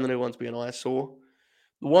just found the new one to be an eyesore.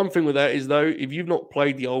 The one thing with that is though, if you've not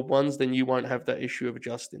played the old ones, then you won't have that issue of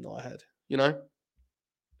adjusting that I had.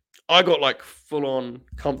 I got like full on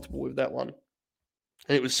comfortable with that one.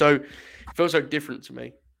 And it felt so different to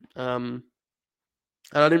me. And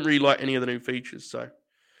I didn't really like any of the new features. So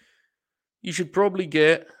you should probably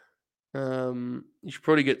get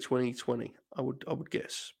 2020. I would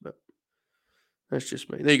guess, but that's just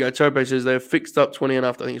me. There you go. Tope says they've fixed up 20 and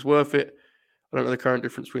after. I think it's worth it. I don't know the current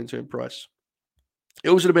difference between two in price. It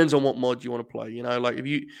also depends on what mod you want to play. Like if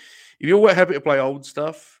you're happy to play old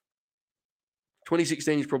stuff,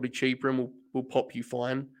 2016 is probably cheaper and will pop you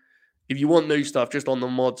fine. If you want new stuff, just on the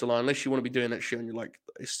mods alone, unless you want to be doing that shit and you're like,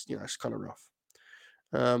 it's kind of rough.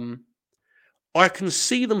 I can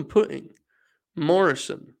see them putting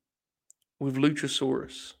Morrison with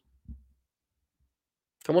Luchasaurus.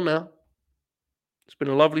 Come on now. It's been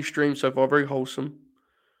a lovely stream so far, very wholesome.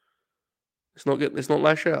 Let's not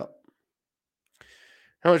lash out.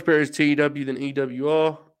 How much better is TEW than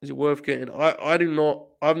EWR? Is it worth getting? I do not.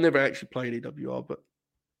 I've never actually played EWR, but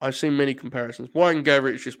I've seen many comparisons. What I can gather,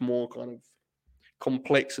 it's just more kind of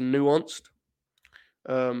complex and nuanced.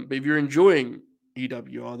 But if you're enjoying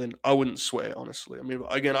EWR, then I wouldn't sweat it, honestly. I mean,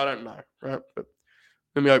 again, I don't know, right? But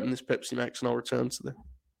let me open this Pepsi Max and I'll return to the.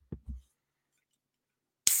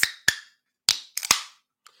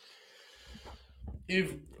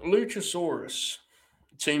 If Luchasaurus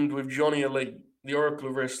teamed with Johnny Elite, the Oracle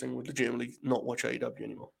of Wrestling would legitimately not watch AEW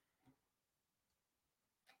anymore.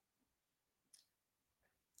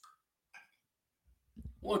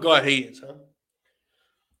 What a guy he is, huh?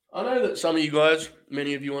 I know that some of you guys,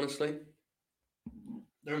 many of you honestly,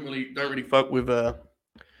 don't really fuck with the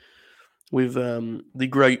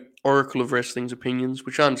great Oracle of Wrestling's opinions,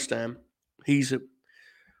 which I understand. He's an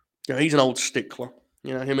old stickler.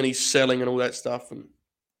 You know, him and he's selling and all that stuff and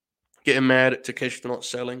getting mad at Takeshi for not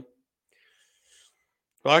selling.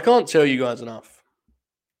 But I can't tell you guys enough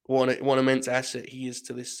what an immense asset he is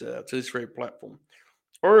to this very platform.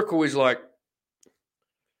 Oracle is like,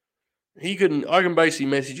 I can basically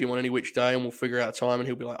message him on any which day and we'll figure out a time and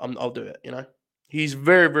he'll be like, I'll do it, you know. He's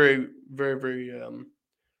very, very, very, very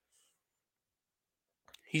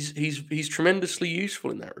he's tremendously useful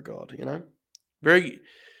in that regard, you know. Very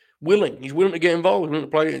willing. He's willing to get involved, willing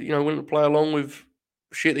to play along with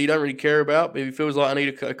shit that you don't really care about. But if he feels like I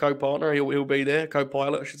need a co-partner, he'll be there,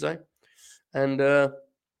 co-pilot, I should say. And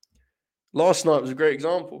last night was a great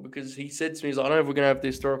example because he said to me, he's like, I don't know if we're going to have the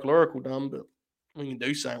historical oracle done, but we can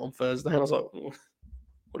do something on Thursday. And I was like, well,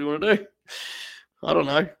 what do you want to do? I don't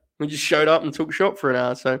know. We just showed up and took shop for an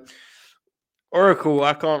hour. So Oracle,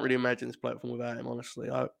 I can't really imagine this platform without him, honestly.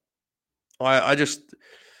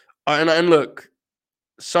 And look,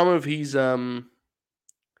 some of his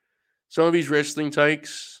wrestling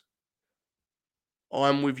takes,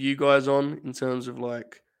 I'm with you guys on in terms of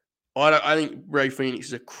like, I think Ray Phoenix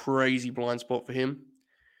is a crazy blind spot for him.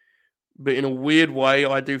 But in a weird way,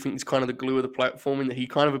 I do think it's kind of the glue of the platform in that he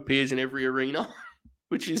kind of appears in every arena,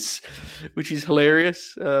 which is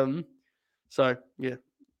hilarious. So yeah,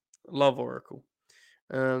 love Oracle.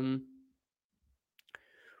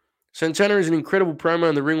 Santana is an incredible promo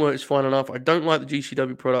and the ring work is fine enough. I don't like the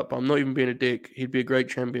GCW product, but I'm not even being a dick. He'd be a great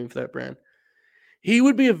champion for that brand. He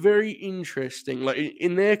would be a very interesting, like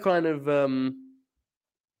in their kind of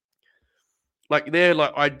like their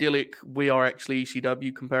like idyllic we are actually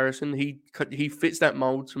ECW comparison. He fits that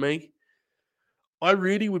mold to me. I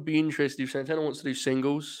really would be interested if Santana wants to do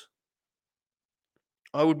singles.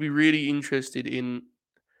 I would be really interested in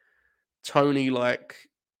Tony like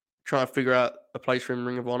trying to figure out a place for him in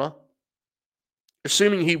Ring of Honor.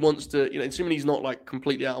 Assuming he wants to, assuming he's not like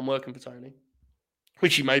completely out and working for Tony,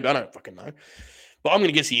 which he may be, I don't fucking know. But I'm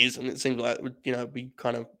going to guess he is, and it seems like that would, be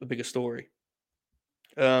kind of a bigger story.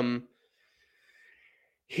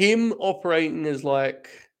 Him operating as like,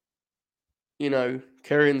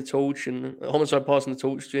 carrying the torch and Homicide passing the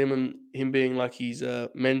torch to him and him being like his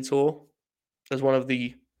mentor as one of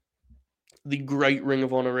the great Ring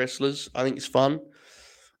of Honor wrestlers, I think it's fun.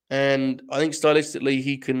 And I think stylistically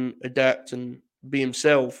he can adapt and be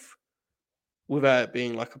himself without it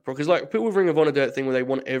being like a pro. Because like people with Ring of Honor do that thing where they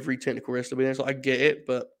want every technical wrestler to be there. So I get it,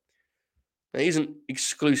 but it isn't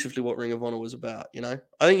exclusively what Ring of Honor was about, I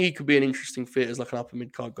think he could be an interesting fit as like an upper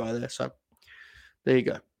mid-card guy there. So there you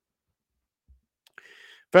go.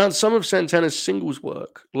 Found some of Santana's singles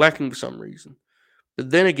work lacking for some reason. But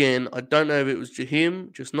then again, I don't know if it was him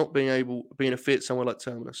just not being a fit somewhere like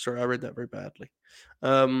Terminus. Sorry, I read that very badly.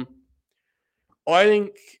 I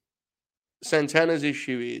think Santana's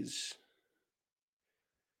issue is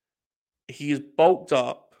he is bulked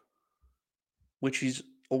up, which is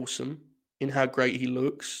awesome in how great he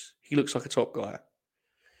looks. He looks like a top guy.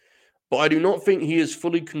 But I do not think he has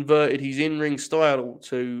fully converted his in-ring style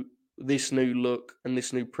to this new look and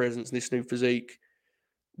this new presence, this new physique.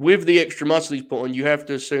 With the extra muscle he's put on, you have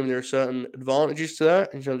to assume there are certain advantages to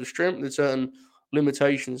that in terms of strength. There's certain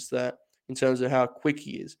limitations to that in terms of how quick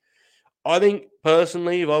he is. I think,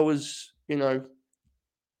 personally, if I was,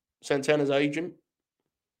 Santana's agent,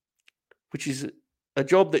 which is a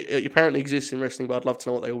job that apparently exists in wrestling, but I'd love to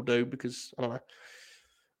know what they all do because, I don't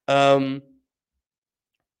know.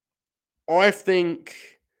 I think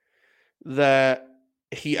that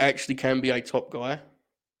he actually can be a top guy.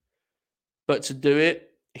 But to do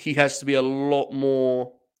it, he has to be a lot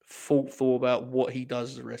more thoughtful about what he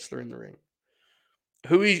does as a wrestler in the ring.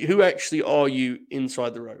 Who actually are you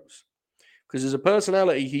inside the ropes? Because as a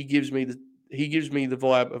personality, he gives me the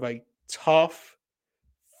vibe of a tough,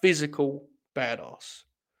 physical badass.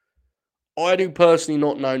 I do personally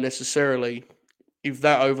not know necessarily if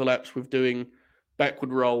that overlaps with doing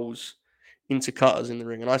backward rolls into cutters in the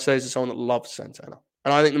ring. And I say this as someone that loves Santana.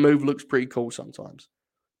 And I think the move looks pretty cool sometimes.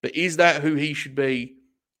 But is that who he should be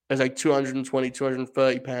as a 220,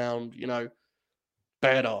 230 pound,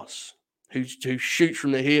 badass who shoots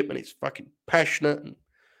from the hip and is fucking passionate and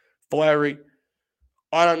fiery?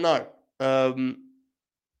 I don't know.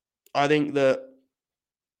 I think that,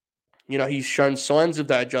 he's shown signs of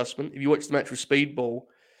that adjustment. If you watch the match with Speedball,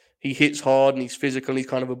 he hits hard and he's physical and he's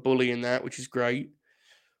kind of a bully in that, which is great.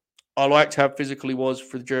 I liked how physical he was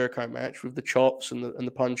for the Jericho match with the chops and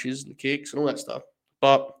the punches and the kicks and all that stuff.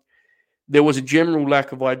 But there was a general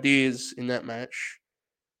lack of ideas in that match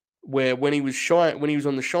where when he was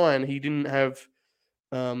on the shine, he didn't have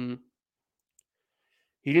the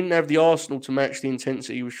arsenal to match the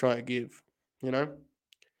intensity he was trying to give, And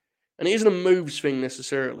it isn't a moves thing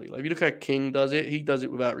necessarily. Like if you look how King does it, he does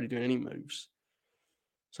it without really doing any moves.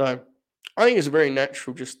 So I think it's a very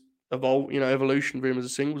natural evolution for him as a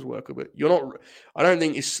singles worker. But I don't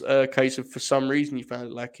think it's a case of for some reason you found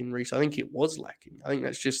it lacking, Reese. I think it was lacking. I think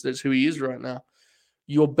that's who he is right now.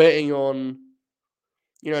 You're betting on,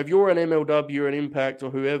 if you're an MLW or an Impact or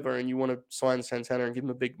whoever, and you want to sign Santana and give him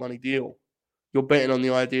a big money deal, you're betting on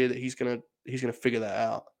the idea that he's gonna figure that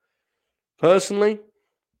out. Personally,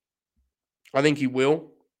 I think he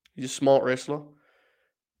will. He's a smart wrestler.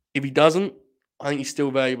 If he doesn't, I think he's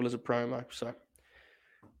still valuable as a promo. So,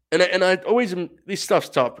 and I always this stuff's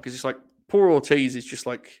tough because it's like poor Ortiz is just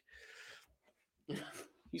like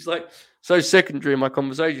he's like so secondary in my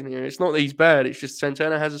conversation here. It's not that he's bad. It's just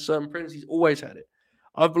Santana has a certain presence. He's always had it.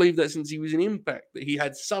 I've believed that since he was in Impact that he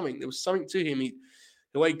had something. There was something to him.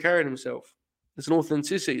 The way he carried himself. There's an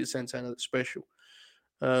authenticity to Santana that's special.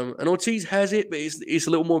 And Ortiz has it, but it's a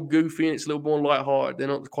little more goofy and it's a little more lighthearted. They're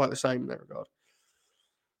not quite the same in that regard.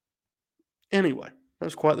 Anyway, that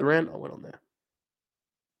was quite the rant I went on there.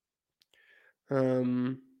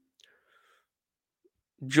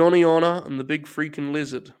 Johnny Honor and the Big Freaking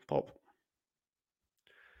Lizard pop.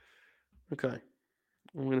 Okay.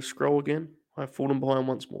 I'm going to scroll again. I've fallen behind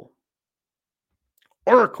once more.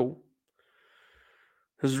 Oracle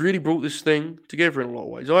has really brought this thing together in a lot of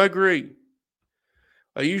ways. I agree.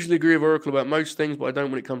 I usually agree with Oracle about most things, but I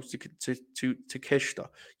don't when it comes to Takeshita.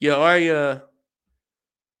 Yeah,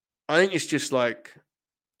 I think it's just like,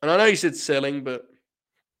 and I know you said selling, but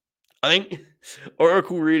I think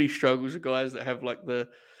Oracle really struggles with guys that have like the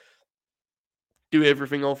do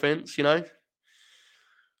everything offense, Because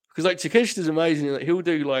like Takeshita's amazing. Like he'll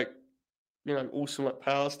do like, awesome like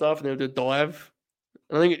power stuff, and he'll do a dive.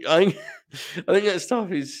 And I think that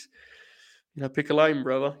stuff is, pick a lane,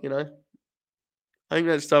 brother. I think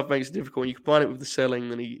that stuff makes it difficult. When you combine it with the selling,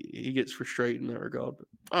 then he gets frustrated in that regard. But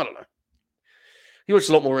I don't know. He watches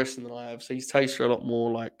a lot more wrestling than I have, so his tastes are a lot more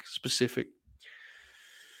like specific.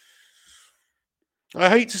 I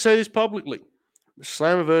hate to say this publicly. The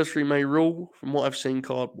Slammiversary may rule from what I've seen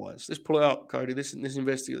card-wise. Let's pull it out, Cody. Let's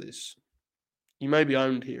investigate this. You may be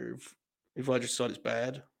owned here if I just decide it's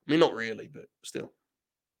bad. I mean, not really, but still.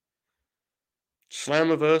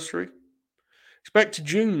 Slammiversary. It's back to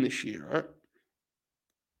June this year, right?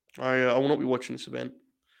 I will not be watching this event.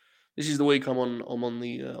 This is the week I'm on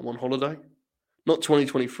holiday. Not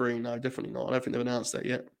 2023, no, definitely not. I don't think they've announced that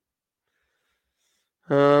yet.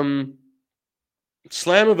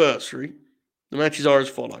 Slammiversary. The matches are as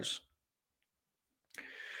follows.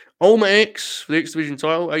 Ulma X for the X Division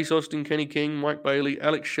title. Ace Austin, Kenny King, Mike Bailey,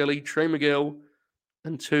 Alex Shelley, Trey Miguel,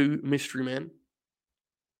 and 2 mystery men.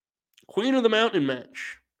 Queen of the Mountain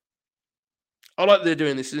match. I like that they're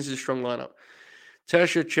doing this. This is a strong lineup.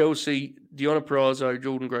 Tasha, Chelsea, Deonna Purrazzo,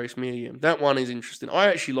 Jordan Grace, Mia Yim. That one is interesting. I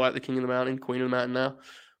actually like the King of the Mountain, Queen of the Mountain now.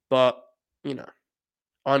 But, I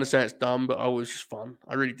understand it's dumb, but it was just fun.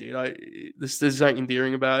 I really did. There's something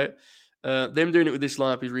endearing about it. Them doing it with this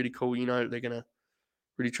lineup is really cool. They're going to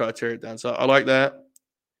really try to tear it down. So I like that.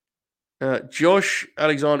 Josh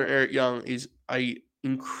Alexander, Eric Young is a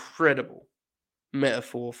incredible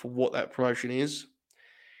metaphor for what that promotion is.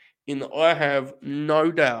 In that I have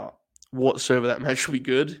no doubt whatsoever that match will be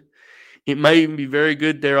good. It may even be very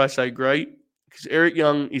good, dare I say great, because Eric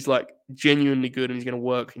Young is like genuinely good and he's going to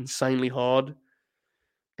work insanely hard.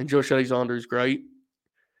 And Josh Alexander is great.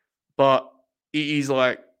 But it is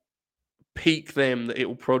like peak them that it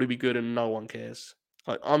will probably be good and no one cares.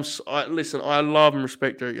 Listen, I love and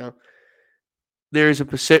respect Eric Young. There is a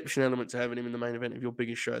perception element to having him in the main event of your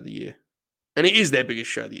biggest show of the year. And it is their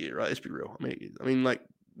biggest show of the year, right? Let's be real. I mean, like,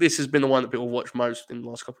 this has been the one that people watch most in the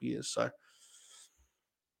last couple of years. So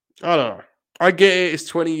I don't know. I get it. It's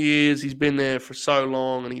 20 years. He's been there for so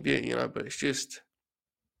long, and he did, but it's just,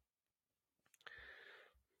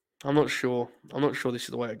 I'm not sure. I'm not sure this is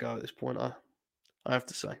the way to go at this point. I have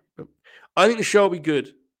to say, but I think the show will be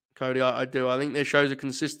good, Cody. I do. I think their shows are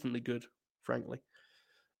consistently good, frankly.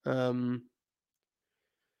 Okay,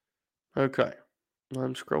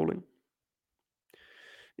 I'm scrolling.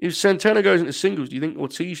 If Santana goes into singles, do you think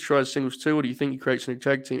Ortiz tries singles too, or do you think he creates a new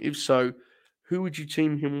tag team? If so, who would you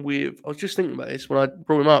team him with? I was just thinking about this when I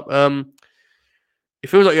brought him up. It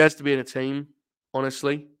feels like he has to be in a team,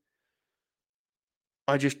 honestly.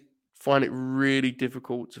 I just find it really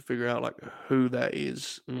difficult to figure out like who that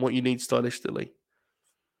is and what you need stylistically.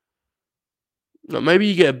 Like, maybe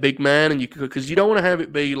you get a big man and you could, because you don't want to have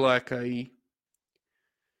it be like a.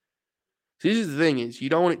 So this is the thing: is you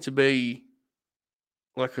don't want it to be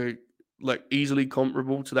like easily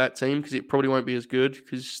comparable to that team because it probably won't be as good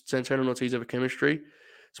because Santana and Ortiz have a chemistry.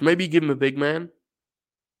 So maybe you give him a big man.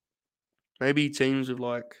 Maybe teams with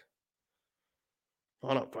like,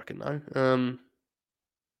 I don't fucking know.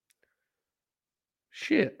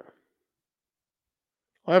 Shit.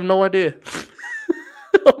 I have no idea.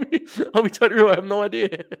 I'll be totally real. I have no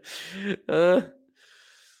idea. I don't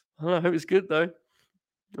know. I hope it's good though.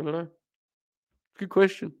 I don't know. Good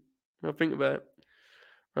question. I'll think about it.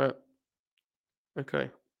 Right. Okay.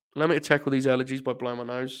 Allow me to tackle these allergies by blowing my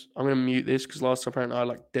nose. I'm going to mute this because last time apparently I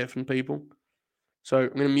like deafen people. So I'm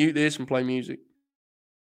going to mute this and play music.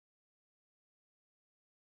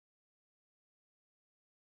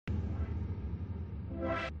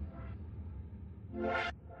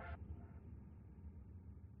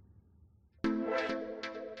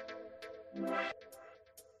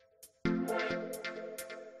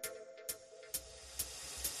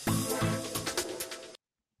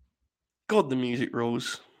 God, the music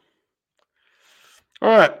rules. All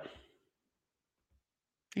right.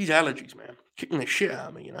 These allergies, man. Kicking the shit out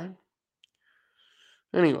of me,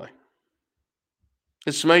 Anyway.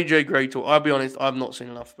 There's some AJ Gray talk. I'll be honest, I've not seen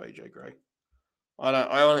enough of AJ Gray.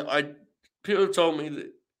 People have told me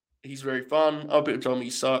that he's very fun. Other people told me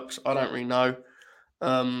he sucks. I don't really know.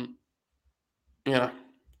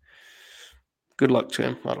 Good luck to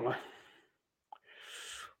him. I don't know.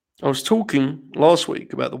 I was talking last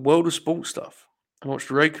week about the world of sports stuff. I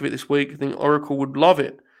watched a rake of it this week. I think Oracle would love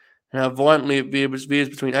it and how violently it veers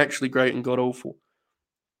between actually great and god awful.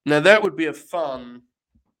 Now that would be a fun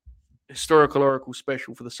historical Oracle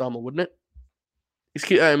special for the summer, wouldn't it? Just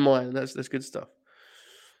keep that in mind. That's good stuff.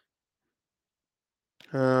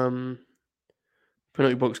 Penalty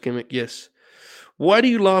box gimmick, yes. Why do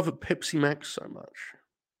you laugh at Pepsi Max so much?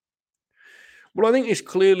 Well, I think it's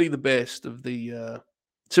clearly the best of the.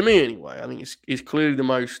 To me, anyway, I think it's clearly the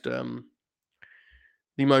most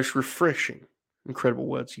refreshing. Incredible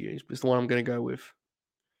word to use, but it's the one I'm going to go with.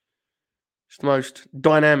 It's the most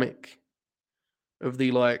dynamic of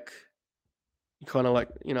the kind of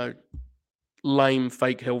lame,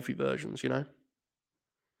 fake, healthy versions.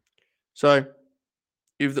 So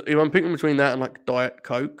if I'm picking between that and like Diet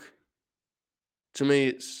Coke, to me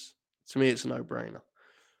it's a no-brainer.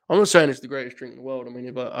 I'm not saying it's the greatest drink in the world. I mean,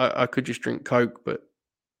 if I could just drink Coke, but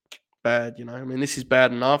bad, I mean, this is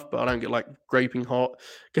bad enough, but I don't get like graping heart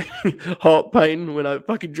pain when I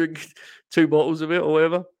fucking drink 2 bottles of it or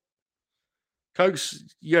whatever. Coke's,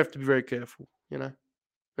 you have to be very careful,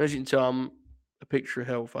 As you can tell, I'm a picture of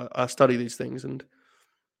health. I study these things, and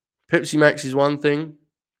Pepsi Max is one thing.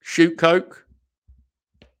 Shoot Coke.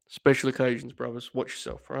 Special occasions, brothers. Watch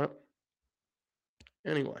yourself, right?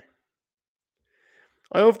 Anyway.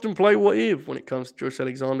 I often play what if when it comes to Josh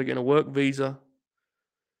Alexander getting a work visa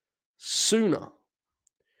sooner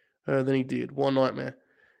than he did. One nightmare.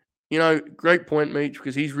 Great point, Meech,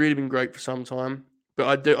 because he's really been great for some time.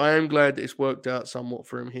 But I am glad that it's worked out somewhat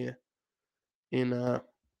for him here in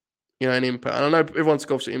in Impact. And I know everyone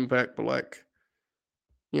scoffs at Impact, but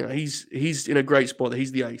he's in a great spot.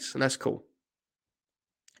 He's the ace, and that's cool.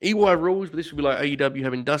 EY rules, but this would be like AEW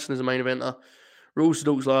having Dustin as a main eventer. Rules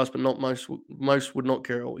to Dorks last, but not most would not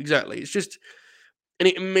care at all. Exactly. It's just, and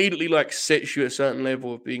it immediately sets you at a certain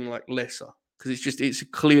level of being lesser because it's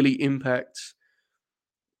clearly Impact's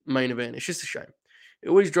main event. It's just a shame. It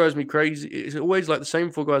always drives me crazy. It's always the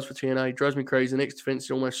same 4 guys for TNA. It drives me crazy. The next defense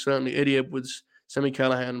is almost certainly Eddie Edwards, Sammy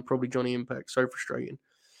Callahan, and probably Johnny Impact. So frustrating.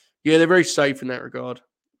 Yeah, they're very safe in that regard.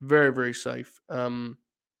 Very, very safe.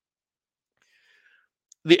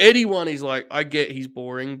 The Eddie one is I get he's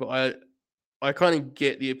boring, but I kind of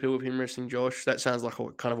get the appeal of him wrestling Josh. That sounds like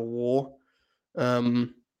kind of a war.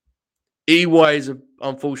 EY is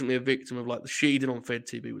unfortunately a victim of the shit he did on Fed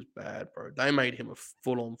TV was bad, bro. They made him a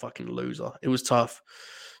full-on fucking loser. It was tough.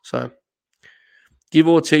 So Give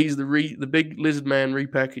Ortiz the big lizard man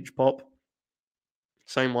repackaged pop.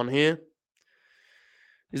 Same one here.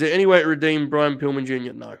 Is there any way to redeem Brian Pillman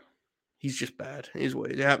Jr.? No. He's just bad. It is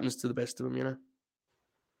what it happens to the best of them, you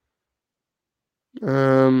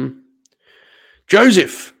know.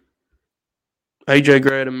 Joseph. AJ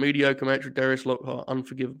Gray had a mediocre match with Darius Lockhart.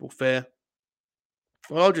 Unforgivable. Fair.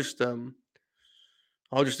 Well, I'll just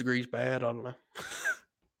agree he's bad. I don't know.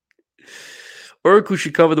 Oracle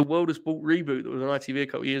should cover the World of Sport reboot that was on ITV a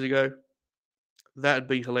couple of years ago. That'd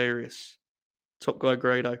be hilarious. Top guy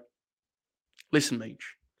Grado. Listen,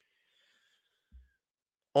 Meech.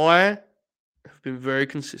 I have been very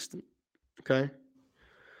consistent. Okay.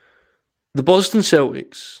 The Boston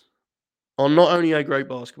Celtics are not only a great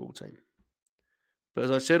basketball team, but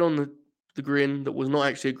as I said on the grin that was not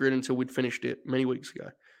actually a grin until we'd finished it many weeks ago,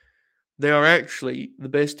 they are actually the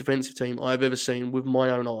best defensive team I've ever seen with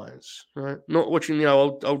my own eyes. Right? Not watching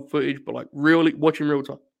old footage, but like really watching real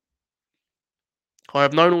time. I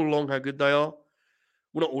have known all along how good they are.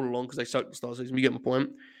 Well, not all along because they sucked the start season. You get my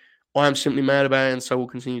point. I am simply mad about it, and so will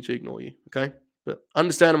continue to ignore you. Okay, but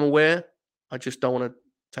understand I'm aware. I just don't want to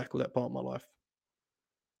tackle that part of my life.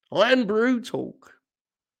 Iron Brew talk.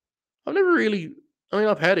 I've never really. I mean,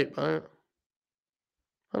 I've had it. But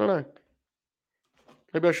I don't know.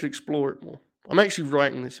 Maybe I should explore it more. I'm actually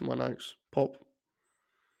writing this in my notes. Pop.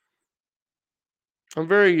 I'm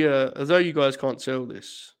very. Although you guys can't tell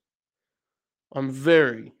this, I'm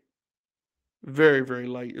very, very, very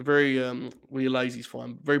late. Very well, your lazy's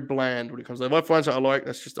fine. Very bland when it comes to that. If I find something I like,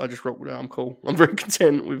 I just rock with it. I'm cool. I'm very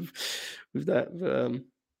content with that.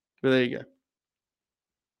 But there you go.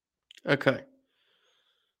 Okay.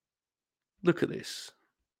 Look at this.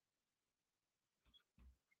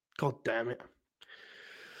 God damn it.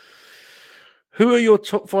 Who are your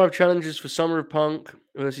top 5 challenges for Summer of Punk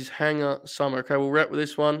versus Hanger Summer? Okay, we'll wrap with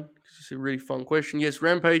this one because it's a really fun question. Yes,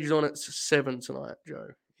 Rampage is on at 7 tonight, Joe.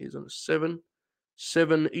 He's on at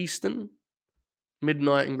 7 Eastern,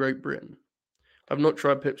 midnight in Great Britain. I've not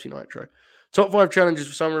tried Pepsi Nitro. Top 5 challenges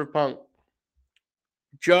for Summer of Punk.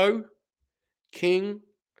 Joe, King,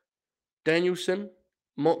 Danielson,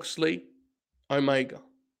 Moxley, Omega.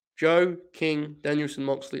 Joe, King, Danielson,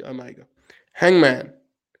 Moxley, Omega. Hangman.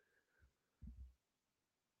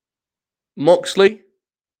 Moxley,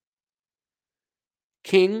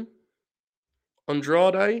 King,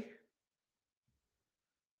 Andrade,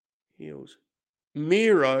 heels,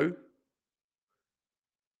 Miro,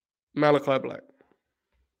 Malachi Black.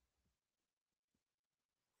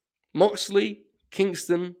 Moxley,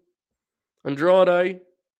 Kingston, Andrade,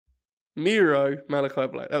 Miro, Malachi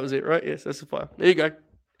Black. That was it, right? Yes, that's the 5. There you go.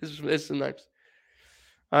 There's some names.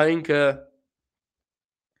 I think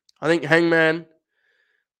Hangman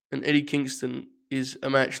and Eddie Kingston is a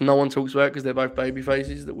match no one talks about because they're both baby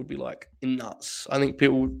faces that would be like nuts. I think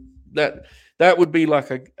people that would be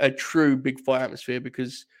like a true big fight atmosphere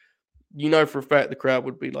because you know for a fact the crowd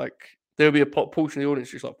would be like there'll be a portion of the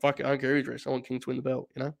audience just like fuck it, I don't care who's dressed. I want King to win the belt,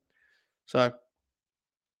 you know. So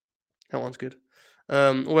that one's good.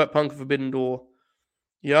 What about Punk and Forbidden Door?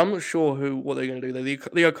 Yeah, I'm not sure what they're going to do.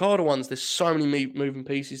 The Okada ones, there's so many moving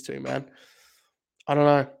pieces to, man. I don't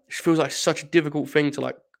know. It feels like such a difficult thing to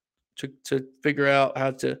like to figure out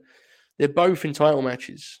how to. They're both in title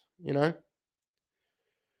matches, you know.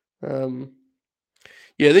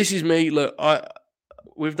 Yeah, this is me. Look,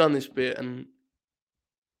 we've done this bit, and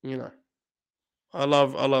you know, I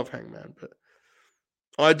love Hangman, but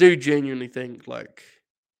I do genuinely think like,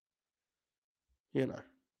 you know,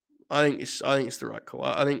 I think it's the right call.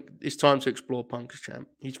 I think it's time to explore Punk as champ.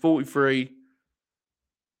 He's 43.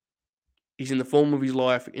 He's in the form of his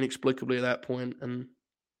life inexplicably at that point, and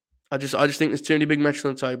I just think there's too many big matches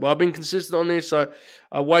on the table. I've been consistent on this, so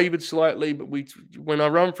I wavered slightly, but when I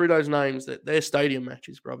run through those names, they're stadium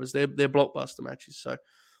matches, brothers. They're blockbuster matches. So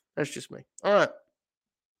that's just me. All right.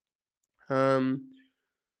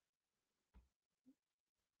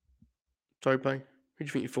 Tope, who do you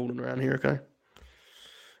think you're fooling around here? Okay.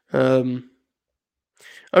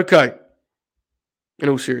 Okay. In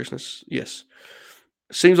all seriousness, yes.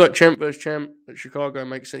 Seems like champ versus champ at Chicago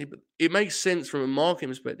makes sense, but it makes sense from a marketing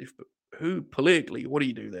perspective. But who politically, what do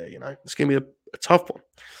you do there? You know, it's going to be a tough one.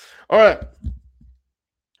 All right.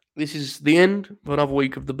 This is the end of another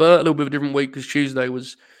week of the Bert. A little bit of a different week because Tuesday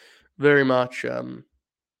was very much,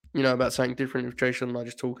 about something different with Jason and I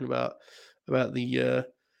just talking about the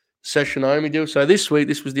Session Naomi deal. So this week,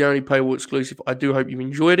 this was the only paywall exclusive. I do hope you've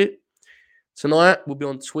enjoyed it. Tonight, we'll be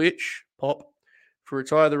on Twitch, Pop, for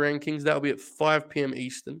Retire the Rankings. That'll be at 5 p.m.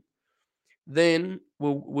 Eastern. Then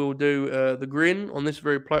we'll do the Grin on this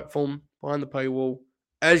very platform behind the paywall.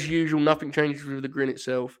 As usual, nothing changes with the Grin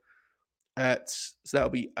itself. so that'll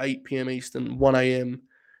be 8 p.m. Eastern, 1 a.m.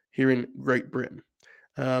 here in Great Britain.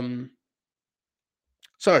 So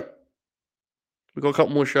we've got a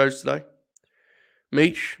couple more shows today.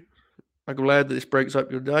 Meech, I'm glad that this breaks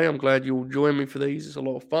up your day. I'm glad you'll join me for these. It's a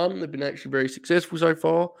lot of fun. They've been actually very successful so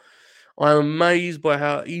far. I'm amazed by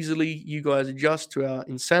how easily you guys adjust to our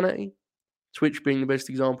insanity, Twitch being the best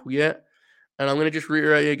example yet. And I'm going to just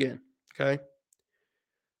reiterate again, okay?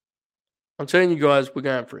 I'm telling you guys, we're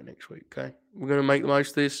going for it next week, okay? We're going to make the most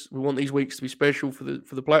of this. We want these weeks to be special for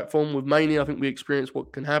the platform. With Mania, I think we experience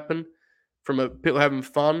what can happen from people having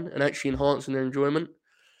fun and actually enhancing their enjoyment.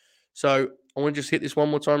 So I want to just hit this one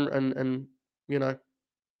more time and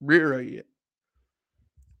reiterate it.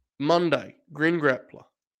 Monday, Grin Grappler,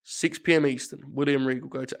 6 p.m. Eastern, William Regal.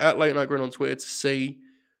 Go to @LateNightGrin on Twitter to see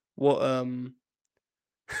what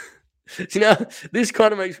see, now this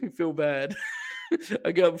kind of makes me feel bad.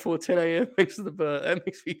 I get up before 10 a.m. thanks to the Bert.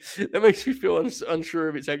 That makes me feel unsure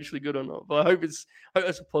if it's actually good or not. But I hope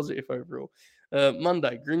that's a positive overall.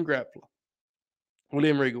 Monday, Grin Grappler,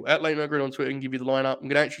 William Regal, @LateNightGrin on Twitter, and give you the lineup. I'm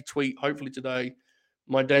going to actually tweet, hopefully today,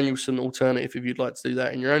 my Danielson alternative if you'd like to do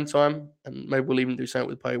that in your own time. And maybe we'll even do something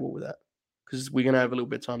with paywall with that because we're going to have a little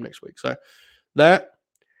bit of time next week. So that,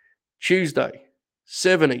 Tuesday,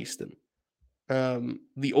 7 Eastern,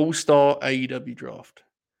 the All-Star AEW draft.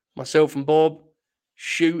 Myself and Bob,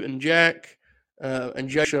 Shoot and Jack, and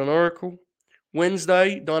Jason and Oracle.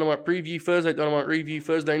 Wednesday, Dynamite preview. Thursday, Dynamite review.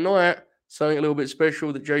 Thursday night, something a little bit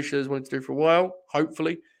special that Jay has wanted to do for a while,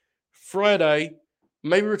 hopefully. Friday,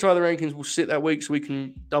 maybe Retire the Rankings will sit that week so we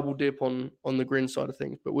can double dip on the Grin side of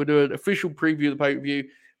things. But we'll do an official preview of the pay-per-view,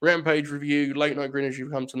 Rampage review, Late Night Grin as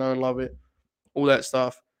you've come to know and love it, all that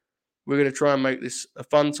stuff. We're going to try and make this a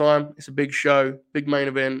fun time. It's a big show, big main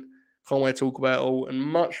event. Can't wait to talk about it all and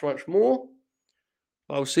much, much more.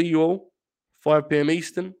 I'll see you all 5 p.m.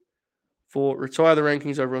 Eastern for Retire the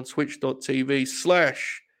Rankings over on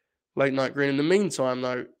twitch.tv/Late Night Grin. In the meantime,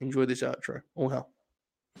 though, enjoy this outro. All hell.